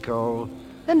 Mexico.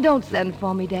 Then don't send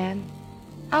for me, Dan.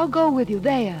 I'll go with you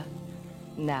there.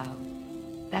 Now,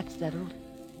 that's settled.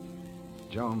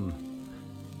 Joan,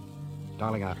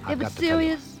 darling, I've If got it's to tell you.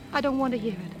 serious, I don't want to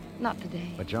hear it. Not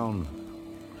today. But, Joan,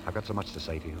 I've got so much to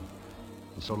say to you,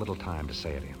 and so little time to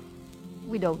say it in.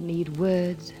 We don't need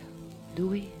words, do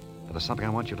we? But there's something I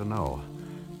want you to know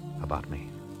about me.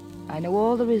 I know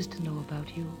all there is to know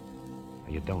about you.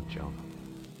 You don't, Joan.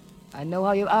 I know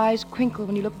how your eyes crinkle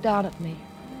when you look down at me,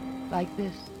 like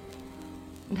this,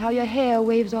 and how your hair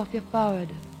waves off your forehead,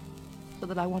 so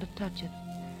that I want to touch it,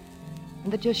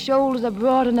 and that your shoulders are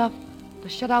broad enough to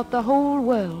shut out the whole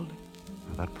world.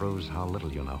 That proves how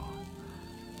little you know.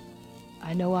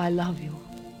 I know I love you,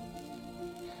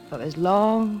 for as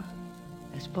long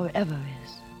as forever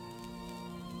is.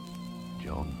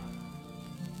 Joan.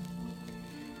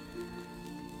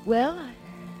 Well,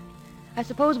 I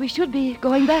suppose we should be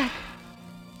going back.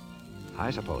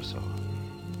 I suppose so.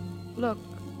 Look,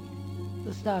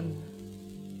 the sun.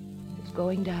 It's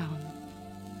going down.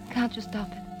 Can't you stop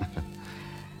it?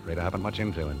 Afraid I haven't much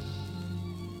influence.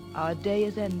 Our day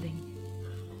is ending.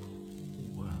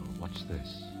 Well, what's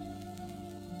this?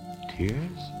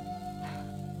 Tears?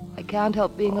 I can't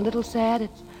help being a little sad.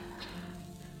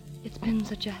 It's been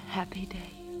such a happy day.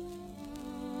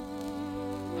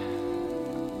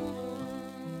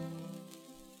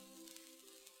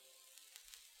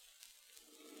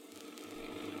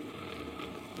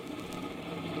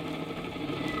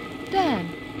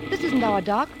 Dan, this isn't our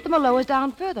dock. The Maloa's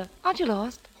down further. Aren't you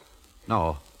lost?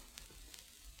 No.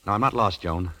 No, I'm not lost,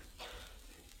 Joan.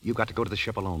 You've got to go to the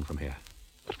ship alone from here.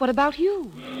 But what about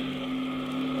you?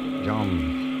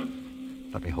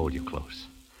 Joan, let me hold you close.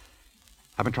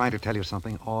 I've been trying to tell you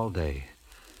something all day.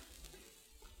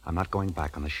 I'm not going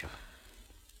back on the ship.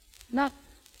 Not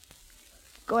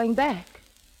going back?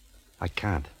 I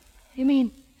can't. You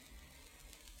mean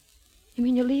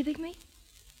you're leaving me?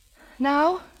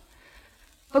 Now?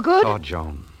 For good? Oh,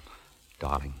 Joan,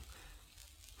 darling,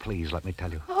 please let me tell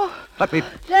you. Oh, let me...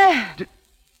 Dan!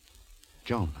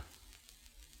 Joan.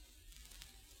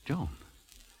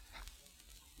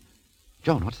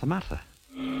 Joan, what's the matter?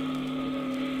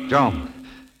 Joan.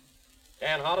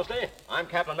 Dan Hardesty, I'm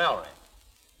Captain Mallory.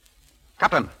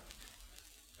 Captain, have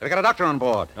you got a doctor on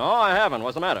board? No, I haven't.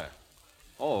 What's the matter?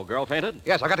 Oh, girl fainted?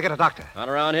 Yes, I got to get a doctor. Not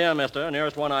around here, mister.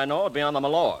 Nearest one I know would be on the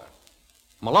Maloa.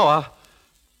 Maloa?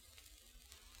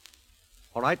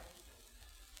 All right.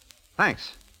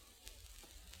 Thanks.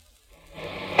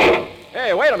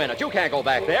 Hey, wait a minute. You can't go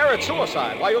back there. It's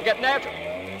suicide. Why, you'll get natural.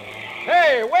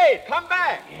 Hey, wait. Come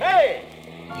back. Hey!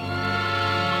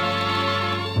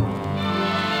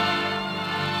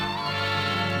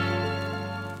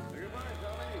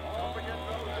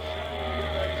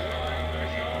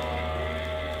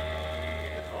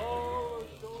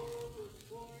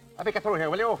 Let me get through here,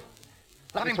 will you?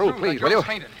 Let me him through, through, please, the will you? girl's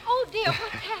fainted. Oh, dear, what's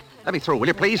happened? Let me through, will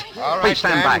you, please? All right, Please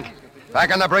stand Dan. back.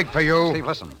 Back on the brake for you. Steve,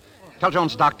 listen. Tell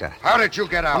Joan's doctor. How did you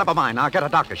get out? Oh, never mind. I'll get a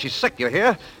doctor. She's sick, you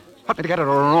hear? Help me to get her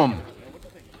to her room.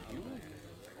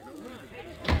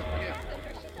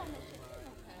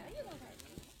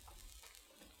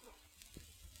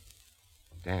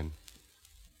 Dan.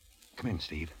 Come in,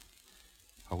 Steve.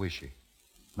 How is she?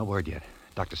 No word yet.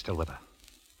 Doctor's still with her.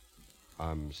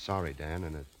 I'm sorry, Dan,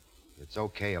 and it's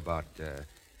okay about,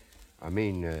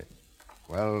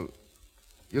 well,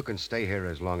 you can stay here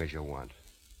as long as you want.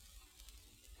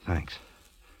 Thanks.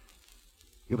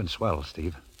 You've been swell,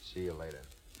 Steve. See you later.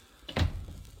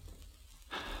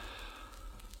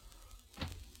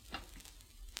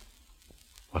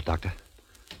 What, Doctor?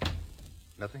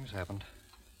 Nothing's happened.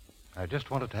 I just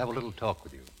wanted to have a little talk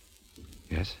with you.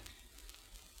 Yes?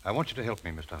 I want you to help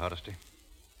me, Mr. Hardesty.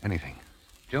 Anything.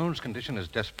 Joan's condition is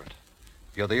desperate.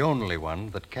 You're the only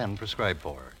one that can prescribe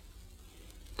for her.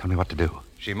 Tell me what to do.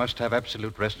 She must have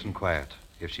absolute rest and quiet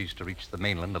if she's to reach the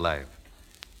mainland alive.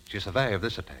 She survived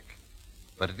this attack,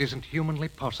 but it isn't humanly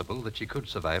possible that she could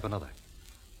survive another.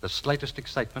 The slightest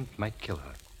excitement might kill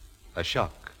her. A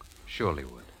shock surely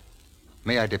would.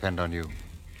 May I depend on you?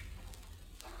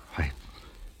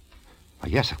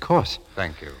 Yes, of course.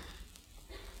 Thank you.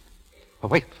 Oh,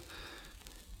 wait.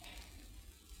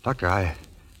 Doctor,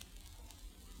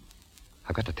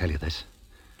 I've got to tell you this.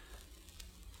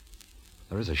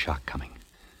 There is a shock coming.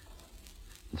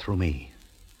 And through me.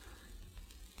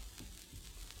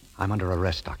 I'm under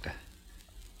arrest, Doctor.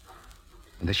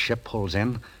 When this ship pulls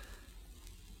in,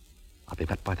 I'll be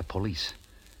met by the police.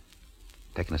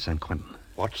 Taken to San Quentin.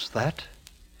 What's that?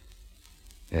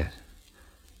 Yes.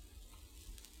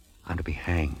 I'm to be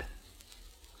hanged.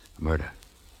 Murder.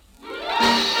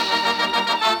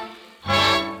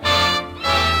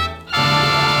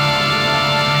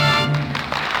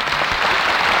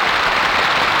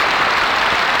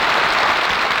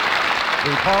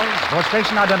 We pause for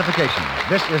station identification.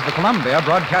 This is the Columbia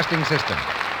Broadcasting System.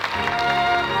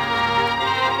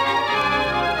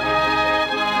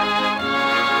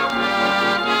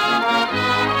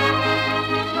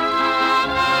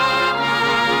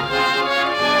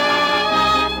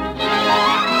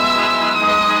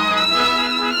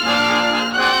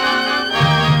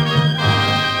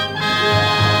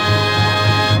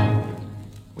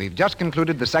 We've just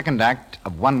concluded the second act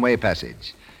of One Way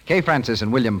Passage. Kay Francis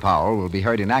and William Powell will be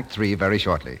heard in Act 3 very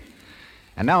shortly.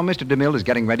 And now Mr. DeMille is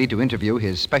getting ready to interview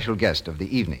his special guest of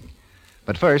the evening.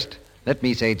 But first, let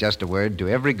me say just a word to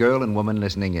every girl and woman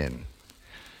listening in.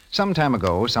 Some time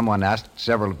ago, someone asked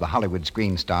several of the Hollywood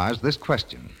screen stars this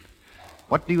question.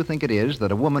 What do you think it is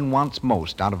that a woman wants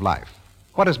most out of life?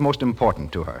 What is most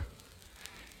important to her?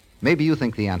 Maybe you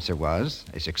think the answer was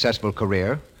a successful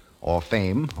career, or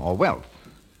fame, or wealth.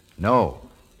 No.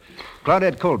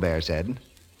 Claudette Colbert said,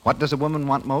 what does a woman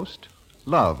want most?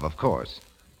 Love, of course.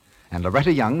 And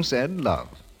Loretta Young said love.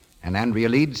 And Andrea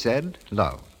Leeds said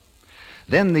love.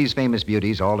 Then these famous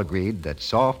beauties all agreed that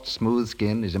soft, smooth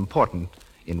skin is important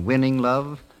in winning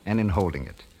love and in holding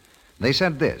it. They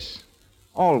said this,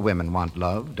 all women want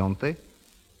love, don't they?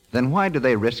 Then why do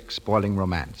they risk spoiling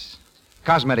romance?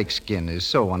 Cosmetic skin is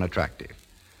so unattractive.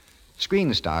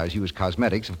 Screen stars use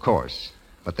cosmetics, of course,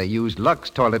 but they use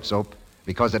Lux toilet soap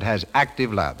because it has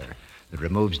active lather that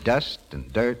removes dust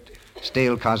and dirt,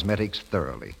 stale cosmetics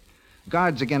thoroughly.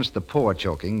 Guards against the pore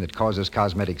choking that causes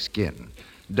cosmetic skin,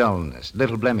 dullness,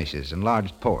 little blemishes, and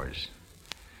enlarged pores.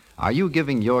 Are you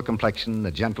giving your complexion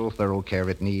the gentle, thorough care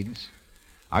it needs?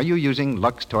 Are you using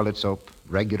Lux toilet soap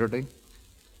regularly?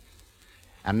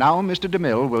 And now Mr.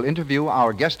 DeMille will interview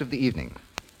our guest of the evening.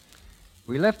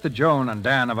 We left the Joan and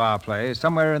Dan of our play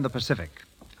somewhere in the Pacific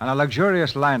on a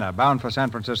luxurious liner bound for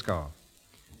San Francisco.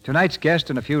 Tonight's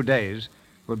guest in a few days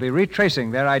will be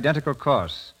retracing their identical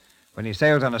course when he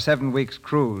sails on a 7-week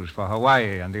cruise for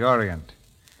Hawaii and the Orient.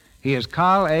 He is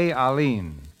Carl A.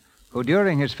 Arlene, who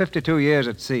during his 52 years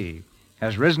at sea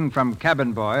has risen from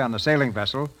cabin boy on the sailing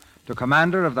vessel to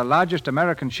commander of the largest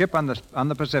American ship on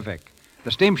the Pacific,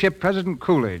 the steamship President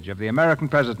Coolidge of the American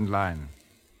President Line.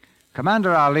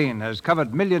 Commander Arlene has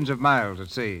covered millions of miles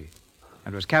at sea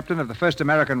and was captain of the first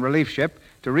American relief ship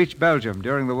to reach Belgium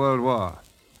during the World War.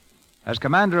 As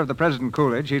commander of the President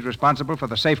Coolidge, he's responsible for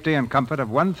the safety and comfort of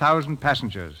 1,000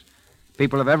 passengers,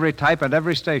 people of every type and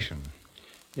every station.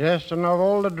 Yes, and of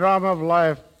all the drama of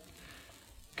life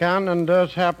can and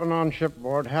does happen on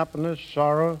shipboard, happiness,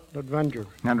 sorrow, adventure.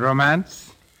 And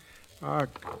romance?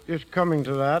 Just coming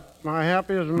to that, my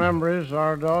happiest memories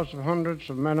are those of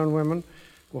hundreds of men and women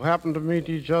who happened to meet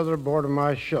each other aboard of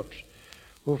my ships,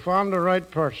 who found the right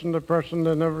person, the person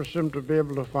they never seemed to be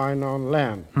able to find on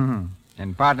land. Mm-hmm.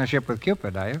 In partnership with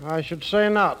Cupid, are you? I should say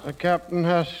not. The captain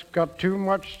has got too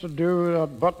much to do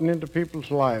with butting into people's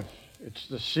lives. It's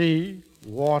the sea,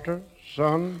 water,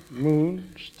 sun,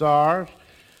 moon, stars,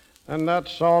 and that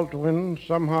salt wind,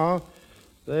 somehow,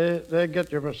 they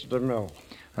get you, Mr. DeMille.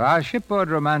 Are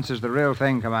shipboard romances the real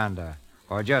thing, Commander,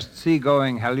 or just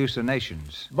seagoing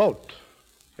hallucinations? Both.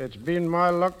 It's been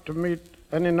my luck to meet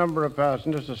any number of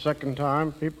passengers a second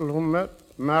time, people who met,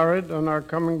 married, and are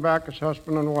coming back as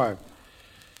husband and wife.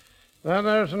 Then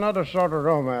there's another sort of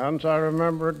romance. I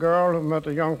remember a girl who met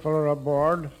a young fellow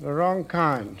aboard, the wrong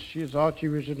kind. She thought she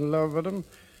was in love with him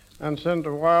and sent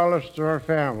a wireless to her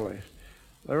family.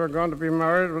 They were going to be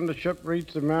married when the ship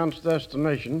reached the man's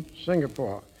destination,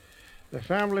 Singapore. The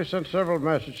family sent several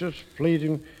messages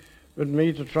pleading with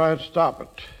me to try and stop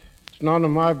it. It's none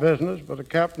of my business, but the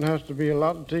captain has to be a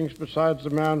lot of things besides the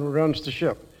man who runs the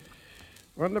ship.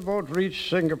 When the boat reached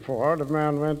Singapore, the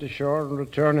man went ashore and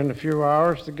returned in a few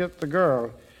hours to get the girl.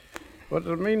 But in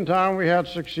the meantime, we had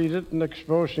succeeded in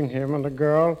exposing him, and the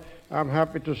girl, I'm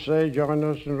happy to say, joined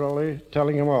us in really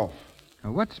telling him off.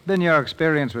 What's been your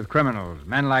experience with criminals,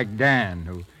 men like Dan,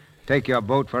 who take your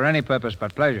boat for any purpose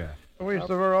but pleasure? We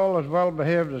were all as well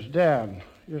behaved as Dan.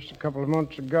 Just a couple of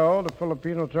months ago, the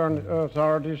Filipino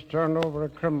authorities turned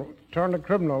a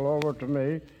criminal over to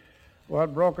me who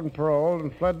had broken parole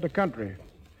and fled the country.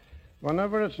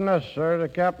 Whenever it's necessary, the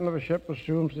captain of a ship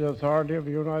assumes the authority of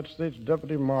the United States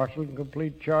Deputy Marshal in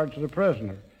complete charge of the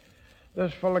prisoner.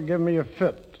 This fellow gave me a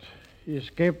fit. He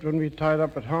escaped when we tied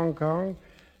up at Hong Kong,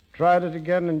 tried it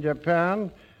again in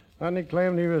Japan, and he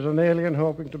claimed he was an alien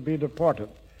hoping to be deported.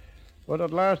 But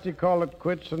at last he called it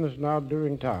quits and is now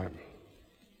doing time.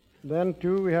 Then,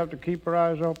 too, we have to keep our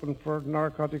eyes open for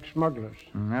narcotic smugglers.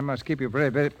 That must keep you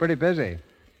pretty busy.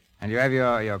 And you have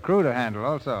your crew to handle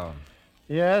also.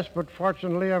 Yes, but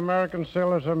fortunately, American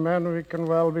sailors are men we can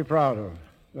well be proud of.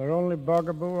 Their only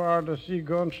bugaboo are the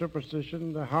seagoing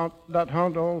superstition that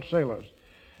haunt old sailors.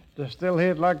 They still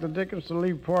hate like the dickens to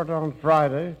leave port on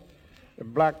Friday. The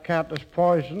black cat is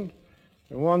poisoned.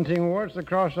 And one thing worse, the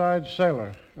cross-eyed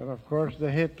sailor. And, of course,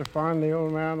 they hate to find the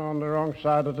old man on the wrong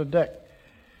side of the deck.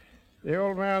 The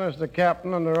old man is the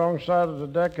captain, and the wrong side of the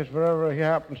deck is wherever he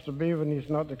happens to be when he's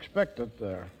not expected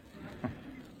there.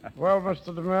 Well,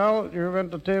 Mr. DeMille, you've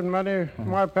entertained many of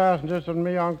my passengers and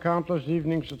me on countless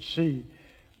evenings at sea.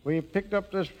 We picked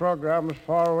up this program as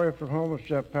far away from home as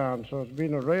Japan, so it's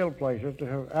been a real pleasure to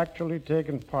have actually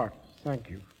taken part. Thank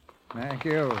you. Thank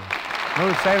you.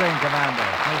 Smooth sailing, Commander.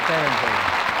 Smooth sailing to you.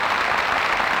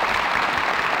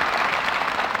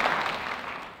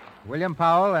 William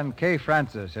Powell and Kay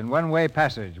Francis in One-Way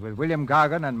Passage with William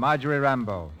Gargan and Marjorie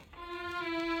Rambeau.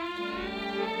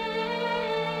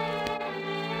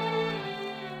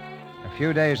 A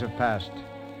few days have passed.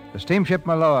 The steamship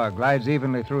Maloa glides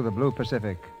evenly through the blue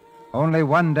Pacific, only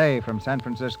 1 day from San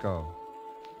Francisco.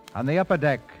 On the upper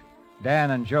deck,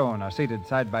 Dan and Joan are seated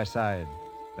side by side.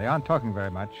 They aren't talking very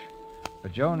much,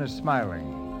 but Joan is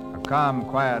smiling, a calm,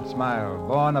 quiet smile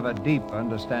born of a deep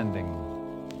understanding.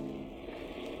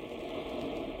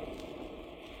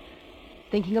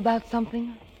 Thinking about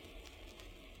something?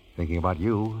 Thinking about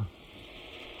you.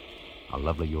 How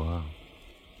lovely you are.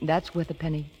 That's worth a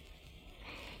penny.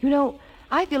 You know,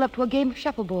 I feel up to a game of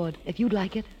shuffleboard, if you'd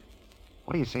like it.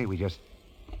 What do you say we just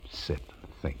sit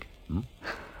and think?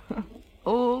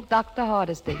 Old Dr.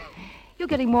 Hardesty. You're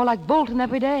getting more like Bolton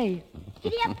every day.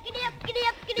 Giddy up, giddy up, giddy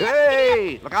up, giddy up.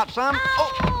 Hey, look out, son.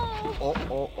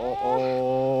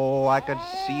 Oh, I could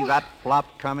see that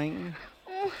flop coming.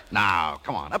 Now,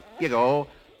 come on, up you go.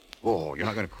 Oh, you're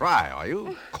not going to cry, are you?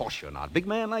 Of course you're not. Big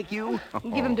man like you.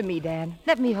 Give him to me, Dan.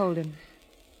 Let me hold him.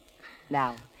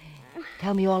 Now,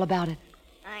 tell me all about it.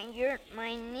 I hurt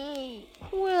my knee.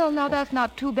 Well, now that's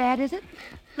not too bad, is it?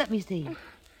 Let me see.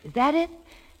 Is that it?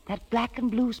 That black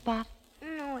and blue spot?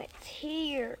 No, it's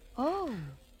here. Oh.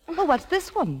 Oh, what's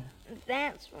this one?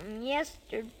 That's from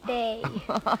yesterday.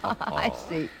 I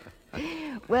see.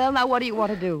 Well, now what do you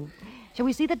want to do? Shall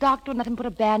we see the doctor and let him put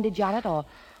a bandage on it, or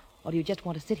do you just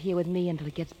want to sit here with me until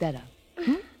it gets better?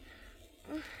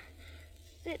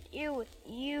 Sit here with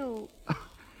you.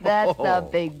 That's the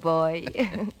big boy.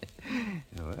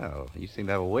 Well, you seem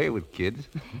to have a way with kids.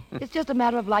 It's just a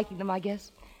matter of liking them, I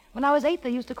guess. When I was 8, they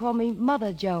used to call me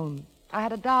Mother Joan. I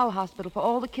had a doll hospital for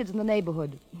all the kids in the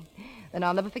neighborhood. Then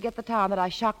I'll never forget the time that I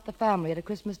shocked the family at a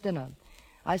Christmas dinner.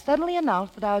 I suddenly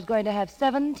announced that I was going to have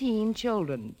 17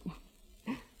 children.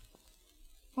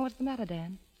 What's the matter,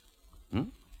 Dan? Oh,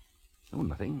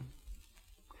 nothing.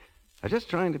 I was just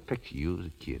trying to picture you as a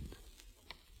kid.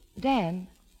 Dan,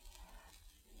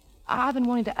 I've been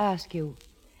wanting to ask you,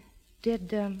 did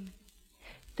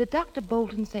Dr.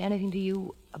 Bolton say anything to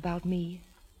you about me?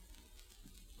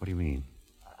 What do you mean?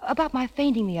 About my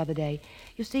fainting the other day.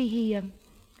 You see, he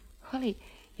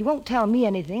won't tell me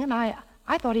anything, and I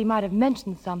thought he might have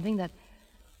mentioned something that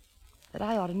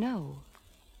I ought to know.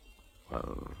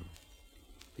 Well,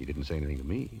 he didn't say anything to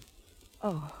me.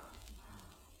 Oh,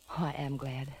 I am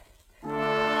glad.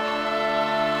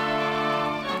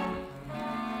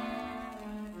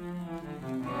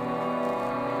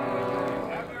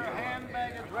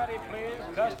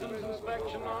 Customs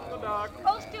inspection on the dock.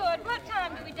 Oh, Steward, what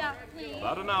time do we dock, please?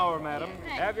 About an hour, madam.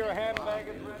 Thanks. Have your hand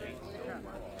baggage ready.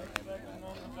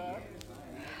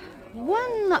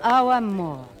 1 hour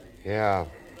more. Yeah,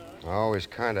 I always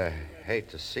kind of hate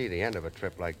to see the end of a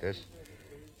trip like this.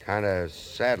 Kind of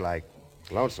sad, like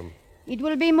lonesome. It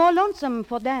will be more lonesome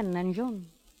for Dan and Joan.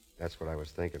 That's what I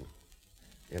was thinking.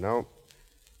 You know,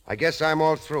 I guess I'm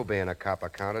all through being a copper,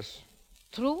 Countess.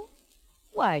 True?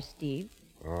 Why, Steve?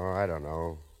 Oh, I don't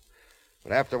know.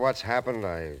 But after what's happened,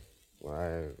 I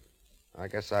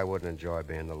guess I wouldn't enjoy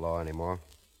being the law anymore.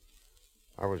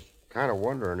 I was kind of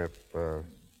wondering if, I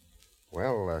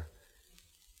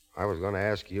was going to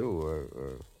ask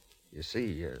you, you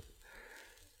see,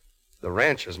 the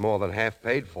ranch is more than half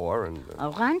paid for, and... A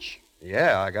ranch?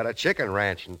 Yeah, I got a chicken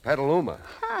ranch in Petaluma.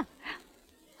 Huh.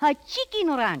 A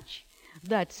chicken ranch.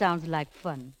 That sounds like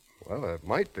fun. Well, it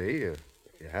might be, if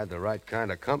you had the right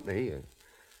kind of company.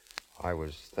 I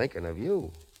was thinking of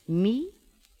you. Me?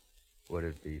 Would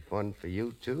it be fun for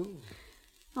you, too?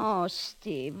 Oh,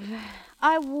 Steve,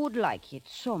 I would like it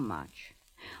so much.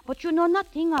 But you know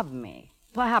nothing of me.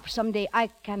 Perhaps someday I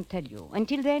can tell you.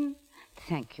 Until then,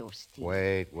 thank you, Steve.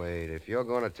 Wait. If you're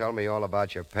going to tell me all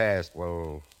about your past,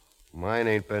 well, mine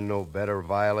ain't been no better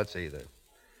violets either.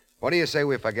 What do you say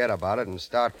we forget about it and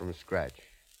start from scratch?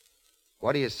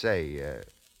 What do you say,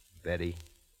 Betty?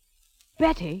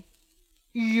 Betty?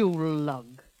 You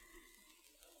lug.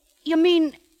 You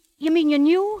mean you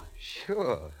knew?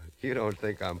 Sure. You don't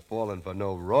think I'm falling for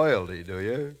no royalty, do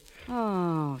you?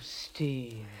 Oh,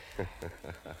 Steve.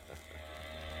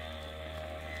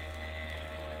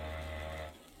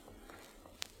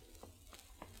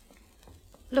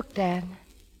 Look, Dan.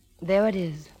 There it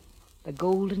is. The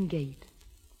Golden Gate.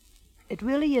 It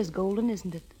really is golden,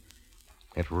 isn't it?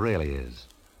 It really is.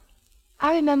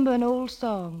 I remember an old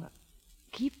song.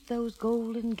 Keep those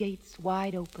golden gates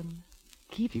wide open.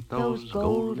 Keep those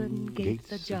golden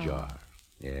gates ajar.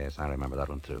 Yes, I remember that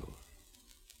one, too.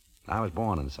 I was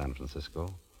born in San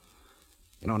Francisco.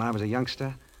 You know, when I was a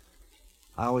youngster,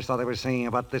 I always thought they were singing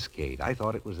about this gate. I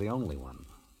thought it was the only one.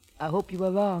 I hope you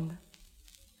were wrong.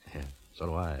 Yeah, so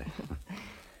do I.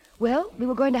 Well, we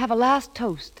were going to have a last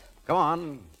toast. Come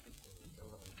on.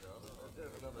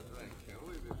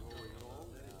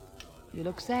 You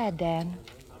look sad, Dan.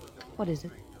 What is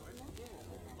it?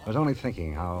 I was only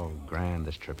thinking how grand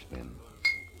this trip's been.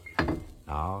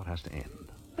 Now it has to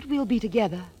end. But we'll be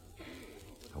together.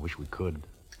 I wish we could.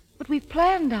 But we've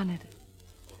planned on it.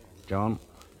 Joan,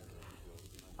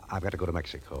 I've got to go to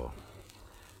Mexico.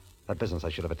 That business I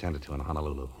should have attended to in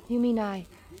Honolulu. You mean I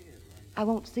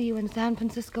won't see you in San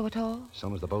Francisco at all? As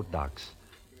soon as the boat docks,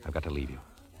 I've got to leave you.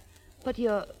 But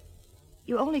you're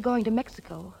only going to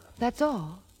Mexico. That's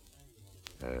all.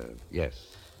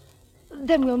 Yes.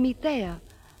 Then we'll meet there.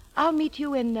 I'll meet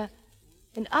you in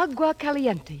Agua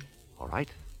Caliente. All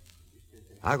right.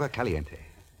 Agua Caliente.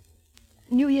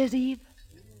 New Year's Eve?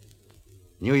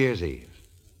 New Year's Eve.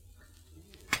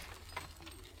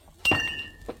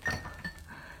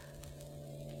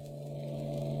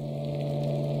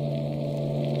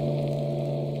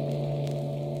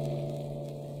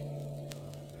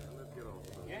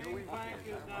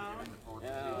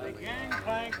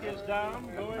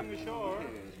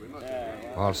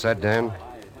 All set, Dan?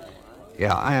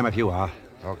 Yeah, I am if you are.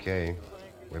 Okay.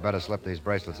 We better slip these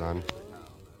bracelets on.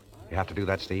 You have to do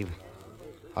that, Steve?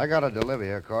 I got a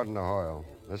delivery according to Hoyle.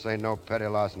 This ain't no petty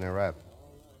larceny rap.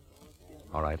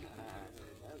 All right.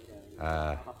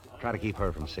 Try to keep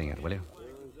her from seeing it, will you?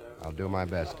 I'll do my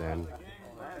best, Dan.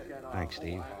 Thanks,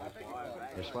 Steve.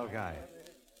 You're a swell guy.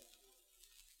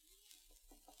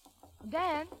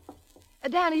 Dan?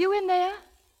 Dan, are you in there?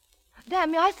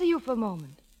 Dan, may I see you for a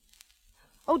moment?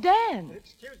 Oh, Dan.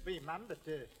 Excuse me, ma'am, but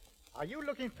are you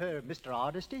looking for Mr.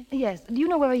 Hardesty? Yes. Do you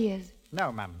know where he is?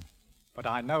 No, ma'am. But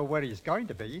I know where he's going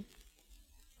to be.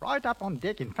 Right up on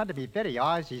deck in front of me very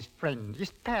eyes, his friend,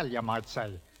 his pal, you might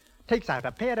say, takes out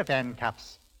a pair of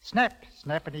handcuffs. Snap,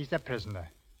 snap, and he's a prisoner.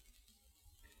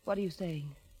 What are you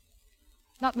saying?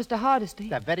 Not Mr. Hardesty?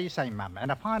 The very same, ma'am,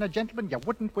 and a finer gentleman you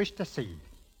wouldn't wish to see.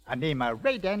 A name a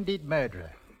red-handed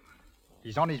murderer.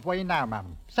 He's on his way now,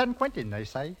 ma'am. San Quentin, they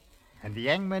say. And the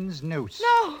hangman's noose.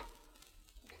 No!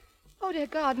 Oh, dear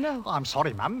God, no. Oh, I'm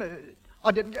sorry, ma'am.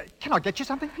 Can I get you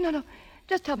something? No.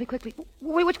 Just tell me quickly.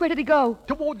 Which way did he go?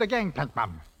 Toward the gangplank,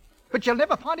 ma'am. But you'll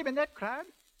never find him in that crowd.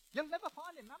 You'll never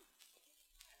find him, ma'am.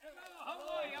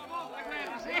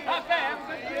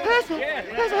 Percy,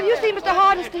 have you seen Mr.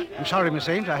 Hardesty? I'm sorry, Miss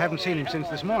Ames. I haven't seen him since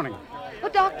this morning. Oh,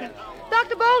 Doctor.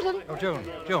 Dr. Bolton. Oh,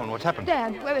 Joan, what's happened?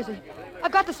 Dan, where is he?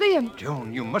 I've got to see him.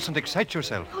 Joan, you mustn't excite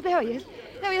yourself. Oh, there he is.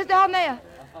 There he is down there.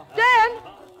 Dan!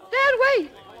 Dan,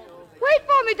 wait! Wait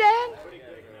for me, Dan!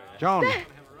 Joan! Dan.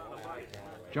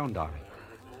 Joan, darling.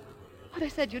 Oh, they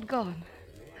said you'd gone.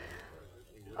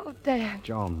 Oh, Dan.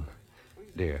 Joan,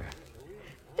 dear.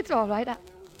 It's all right.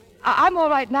 I'm all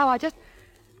right now. I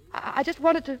just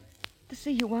wanted to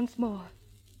see you once more.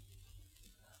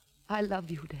 I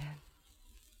love you, Dan.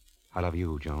 I love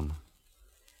you, Joan.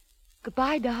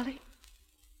 Goodbye, darling.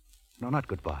 No, not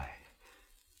goodbye.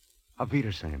 Auf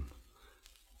Wiedersehen.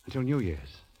 Until New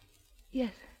Year's.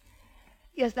 Yes.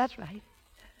 Yes, that's right.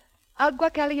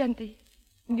 Agua Caliente.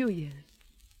 New Year's.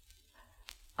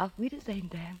 Auf Wiedersehen,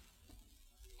 Dan.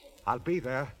 I'll be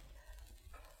there.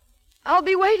 I'll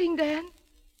be waiting, Dan.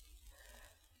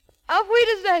 Auf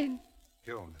Wiedersehen.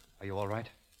 Joan, are you all right?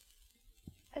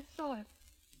 I saw him.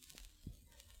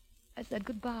 I said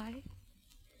goodbye.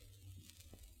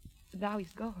 But now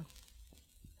he's gone.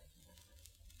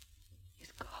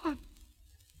 He's gone.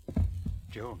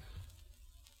 Joan.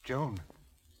 Joan,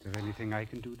 is there anything I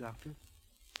can do, Doctor?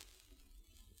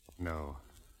 No.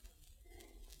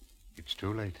 It's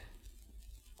too late.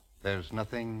 There's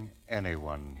nothing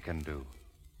anyone can do.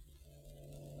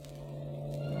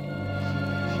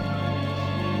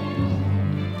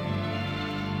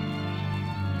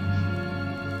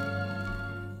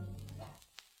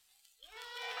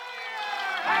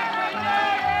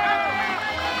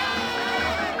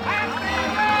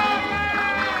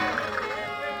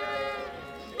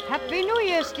 Happy New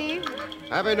Year, Steve.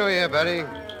 Happy New Year, Betty.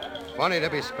 Funny to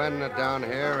be spending it down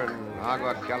here in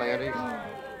Agua Caliente.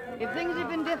 If things had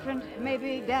been different,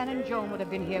 maybe Dan and Joan would have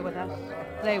been here with us.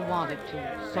 They wanted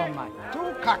to so much.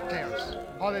 2 cocktails.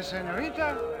 For the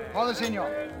senorita, for the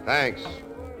senor. Thanks.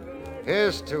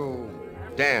 Here's to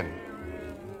Dan.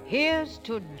 Here's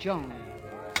to Joan.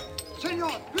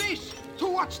 Senor, please, to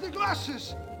watch the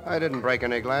glasses. I didn't break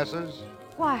any glasses.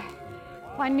 Why,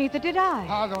 neither did I.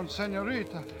 Pardon,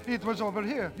 senorita. It was over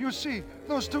here. You see,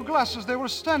 those 2 glasses, they were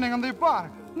standing on the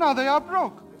bar. Now they are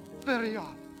broke. Very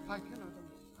odd. I cannot...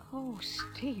 Oh,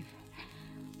 Steve.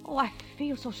 Oh, I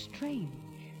feel so strange.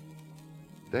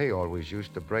 They always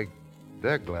used to break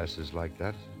their glasses like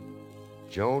that.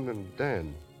 Joan and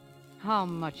Dan. How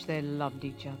much they loved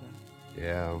each other.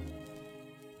 Yeah.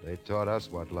 They taught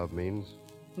us what love means.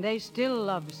 They still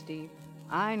love, Steve.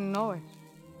 I know it.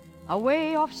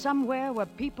 Away off somewhere where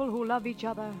people who love each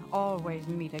other always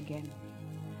meet again.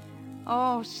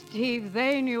 Oh, Steve,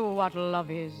 they knew what love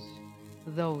is.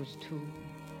 Those 2.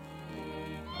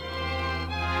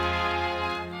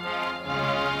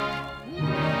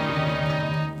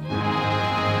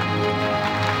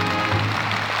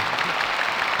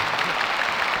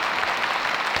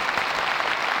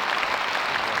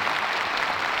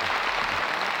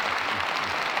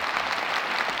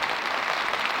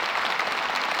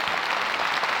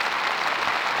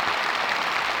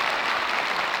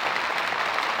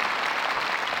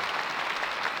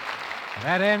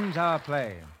 That ends our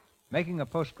play. Making a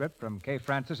postscript from Kay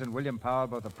Francis and William Powell,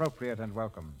 both appropriate and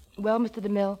welcome. Well, Mr.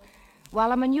 DeMille,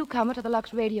 while I'm a newcomer to the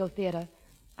Lux Radio Theater,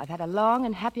 I've had a long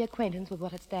and happy acquaintance with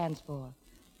what it stands for.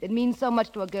 It means so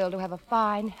much to a girl to have a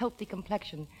fine, healthy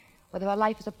complexion, whether her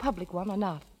life is a public one or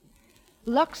not.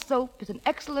 Lux soap is an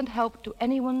excellent help to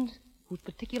anyone who's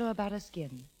particular about her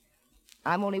skin.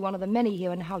 I'm only one of the many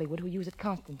here in Hollywood who use it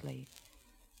constantly.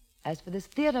 As for this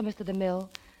theater, Mr. DeMille,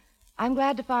 I'm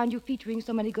glad to find you featuring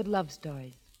so many good love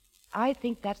stories. I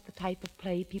think that's the type of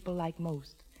play people like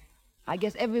most. I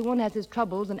guess everyone has his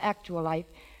troubles in actual life,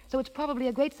 so it's probably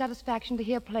a great satisfaction to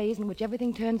hear plays in which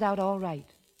everything turns out all right.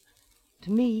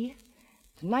 To me,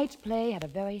 tonight's play had a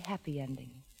very happy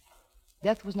ending.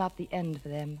 Death was not the end for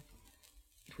them.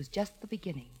 It was just the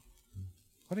beginning.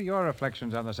 What are your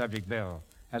reflections on the subject, Bill,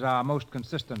 as our most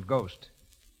consistent ghost?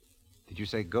 Did you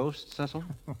say ghost, Cecil?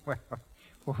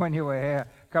 Well, when you were here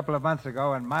a couple of months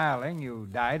ago in Miling, you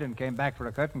died and came back for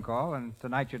a curtain call, and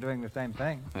tonight you're doing the same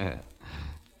thing. Yeah.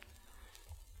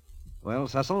 Well,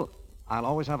 Cecil, I'll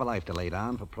always have a life to lay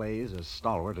down for plays as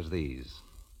stalwart as these.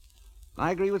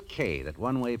 I agree with Kay that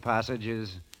One-Way Passage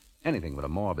is anything but a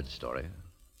morbid story.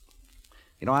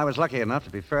 You know, I was lucky enough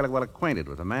to be fairly well acquainted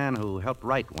with a man who helped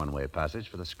write One-Way Passage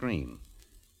for the screen,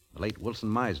 the late Wilson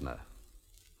Meisner,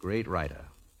 great writer.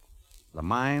 The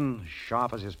mind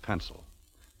sharp as his pencil.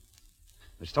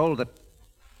 It was told that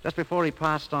just before he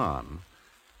passed on,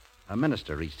 a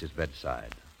minister reached his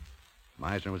bedside.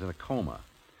 Meisner was in a coma,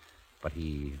 but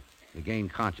he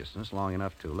regained consciousness long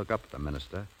enough to look up at the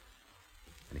minister,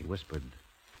 and he whispered,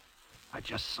 "I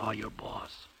just saw your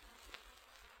boss."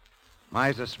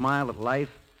 Meisner smiled at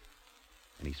life,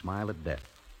 and he smiled at death,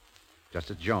 just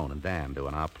as Joan and Dan do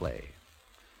in our play.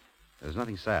 There's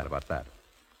nothing sad about that.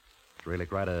 It's really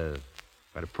quite a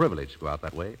privilege to go out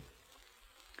that way.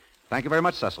 Thank you very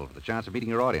much, Cecil, for the chance of meeting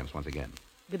your audience once again.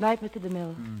 Good night, Mr.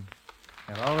 DeMille.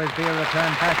 There'll always be a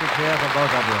return passage here for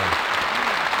both of you.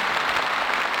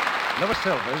 Louis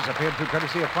Silvers appeared through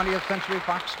courtesy of 20th Century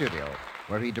Fox Studio,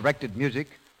 where he directed music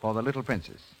for The Little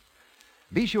Princess.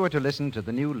 Be sure to listen to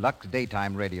the new Lux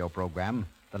daytime radio program,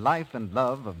 The Life and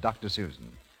Love of Dr.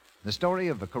 Susan, the story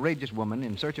of a courageous woman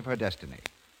in search of her destiny.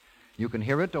 You can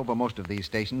hear it over most of these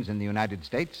stations in the United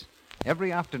States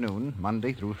every afternoon,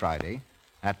 Monday through Friday,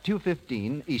 at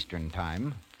 2:15 Eastern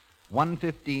Time,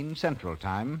 1:15 Central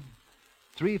Time,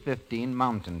 3:15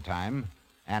 Mountain Time,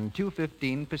 and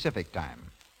 2:15 Pacific Time.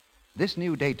 This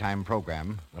new daytime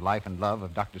program, The Life and Love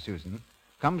of Dr. Susan,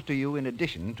 comes to you in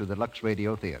addition to the Lux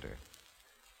Radio Theater.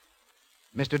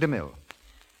 Mr. DeMille.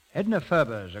 Edna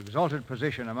Ferber's exalted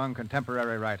position among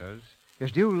contemporary writers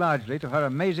is due largely to her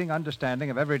amazing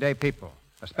understanding of everyday people,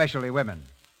 especially women.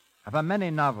 Of her many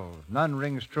novels, none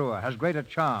rings truer, has greater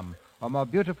charm, or more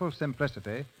beautiful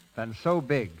simplicity than So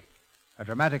Big, a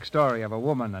dramatic story of a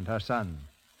woman and her son.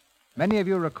 Many of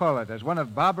you recall it as one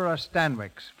of Barbara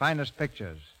Stanwyck's finest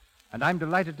pictures, and I'm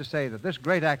delighted to say that this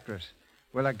great actress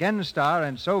will again star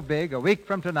in So Big a week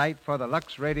from tonight for the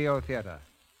Lux Radio Theater.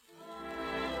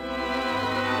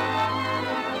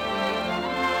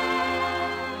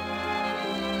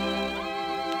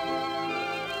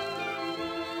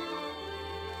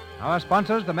 Our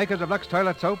sponsors, the makers of Lux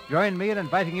Toilet Soap, join me in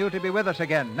inviting you to be with us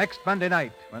again next Monday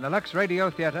night when the Lux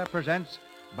Radio Theater presents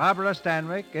Barbara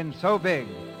Stanwyck in So Big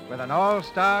with an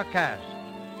all-star cast.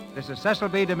 This is Cecil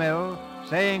B. DeMille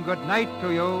saying good night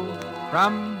to you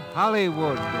from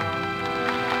Hollywood.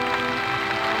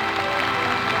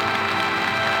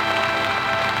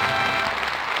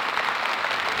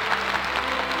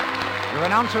 Your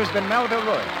announcer has been Melville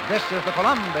Ruiz. This is the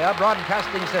Columbia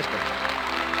Broadcasting System.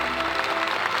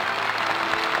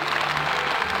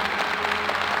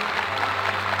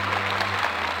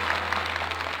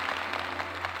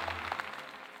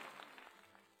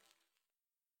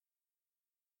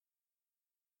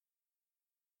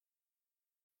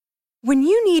 When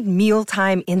you need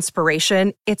mealtime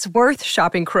inspiration, it's worth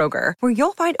shopping Kroger, where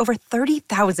you'll find over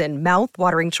 30,000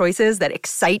 mouth-watering choices that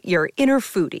excite your inner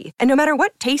foodie. And no matter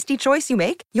what tasty choice you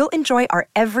make, you'll enjoy our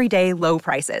everyday low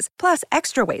prices, plus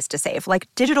extra ways to save, like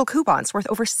digital coupons worth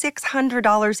over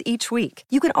 $600 each week.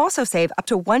 You can also save up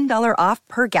to $1 off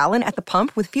per gallon at the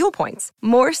pump with fuel points.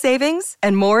 More savings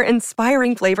and more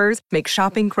inspiring flavors make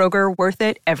shopping Kroger worth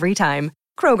it every time.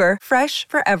 Kroger, fresh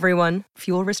for everyone.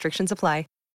 Fuel restrictions apply.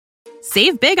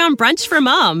 Save big on brunch for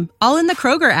mom, all in the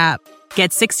Kroger app. Get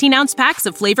 16-ounce packs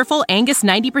of flavorful Angus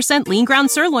 90% lean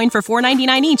ground sirloin for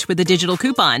 $4.99 each with a digital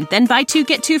coupon. Then buy 2,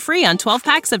 get 2 free on 12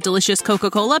 packs of delicious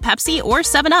Coca-Cola, Pepsi, or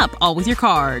 7-Up, all with your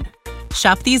card.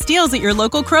 Shop these deals at your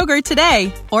local Kroger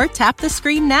today, or tap the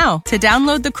screen now to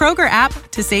download the Kroger app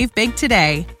to save big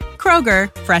today.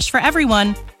 Kroger, fresh for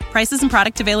everyone. Prices and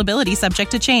product availability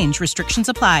subject to change. Restrictions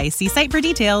apply. See site for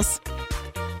details.